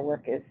that our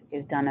work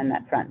is done on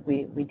that front.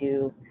 We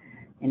do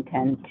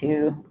intend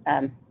to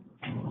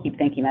keep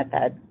thinking about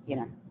that,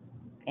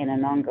 in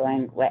an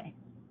ongoing way.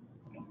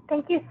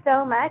 Thank you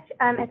so much.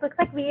 It looks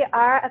like we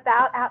are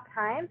about out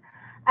time.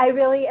 I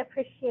really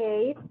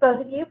appreciate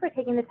both of you for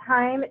taking the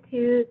time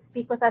to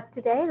speak with us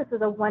today. This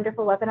was a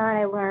wonderful webinar, and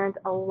I learned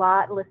a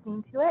lot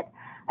listening to it.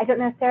 I don't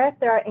know, Sarah, if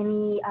there are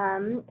any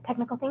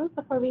technical things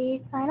before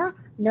we sign off.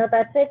 No,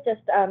 that's it.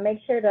 Just make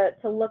sure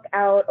to look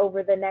out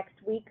over the next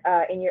week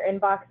in your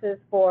inboxes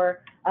for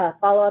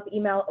follow-up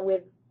email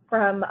with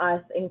from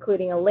us,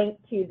 including a link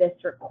to this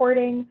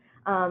recording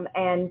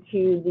and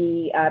to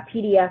the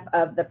PDF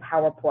of the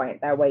PowerPoint.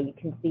 That way you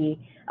can see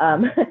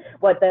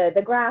what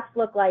the graphs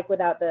look like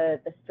without the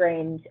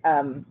strange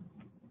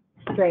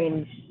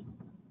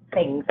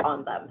things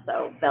on them.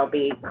 So they'll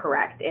be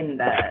correct in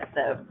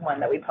the one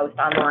that we post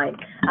online.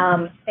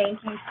 Thank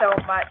you so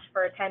much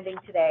for attending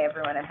today,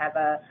 everyone, and have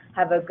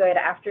a good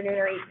afternoon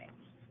or evening.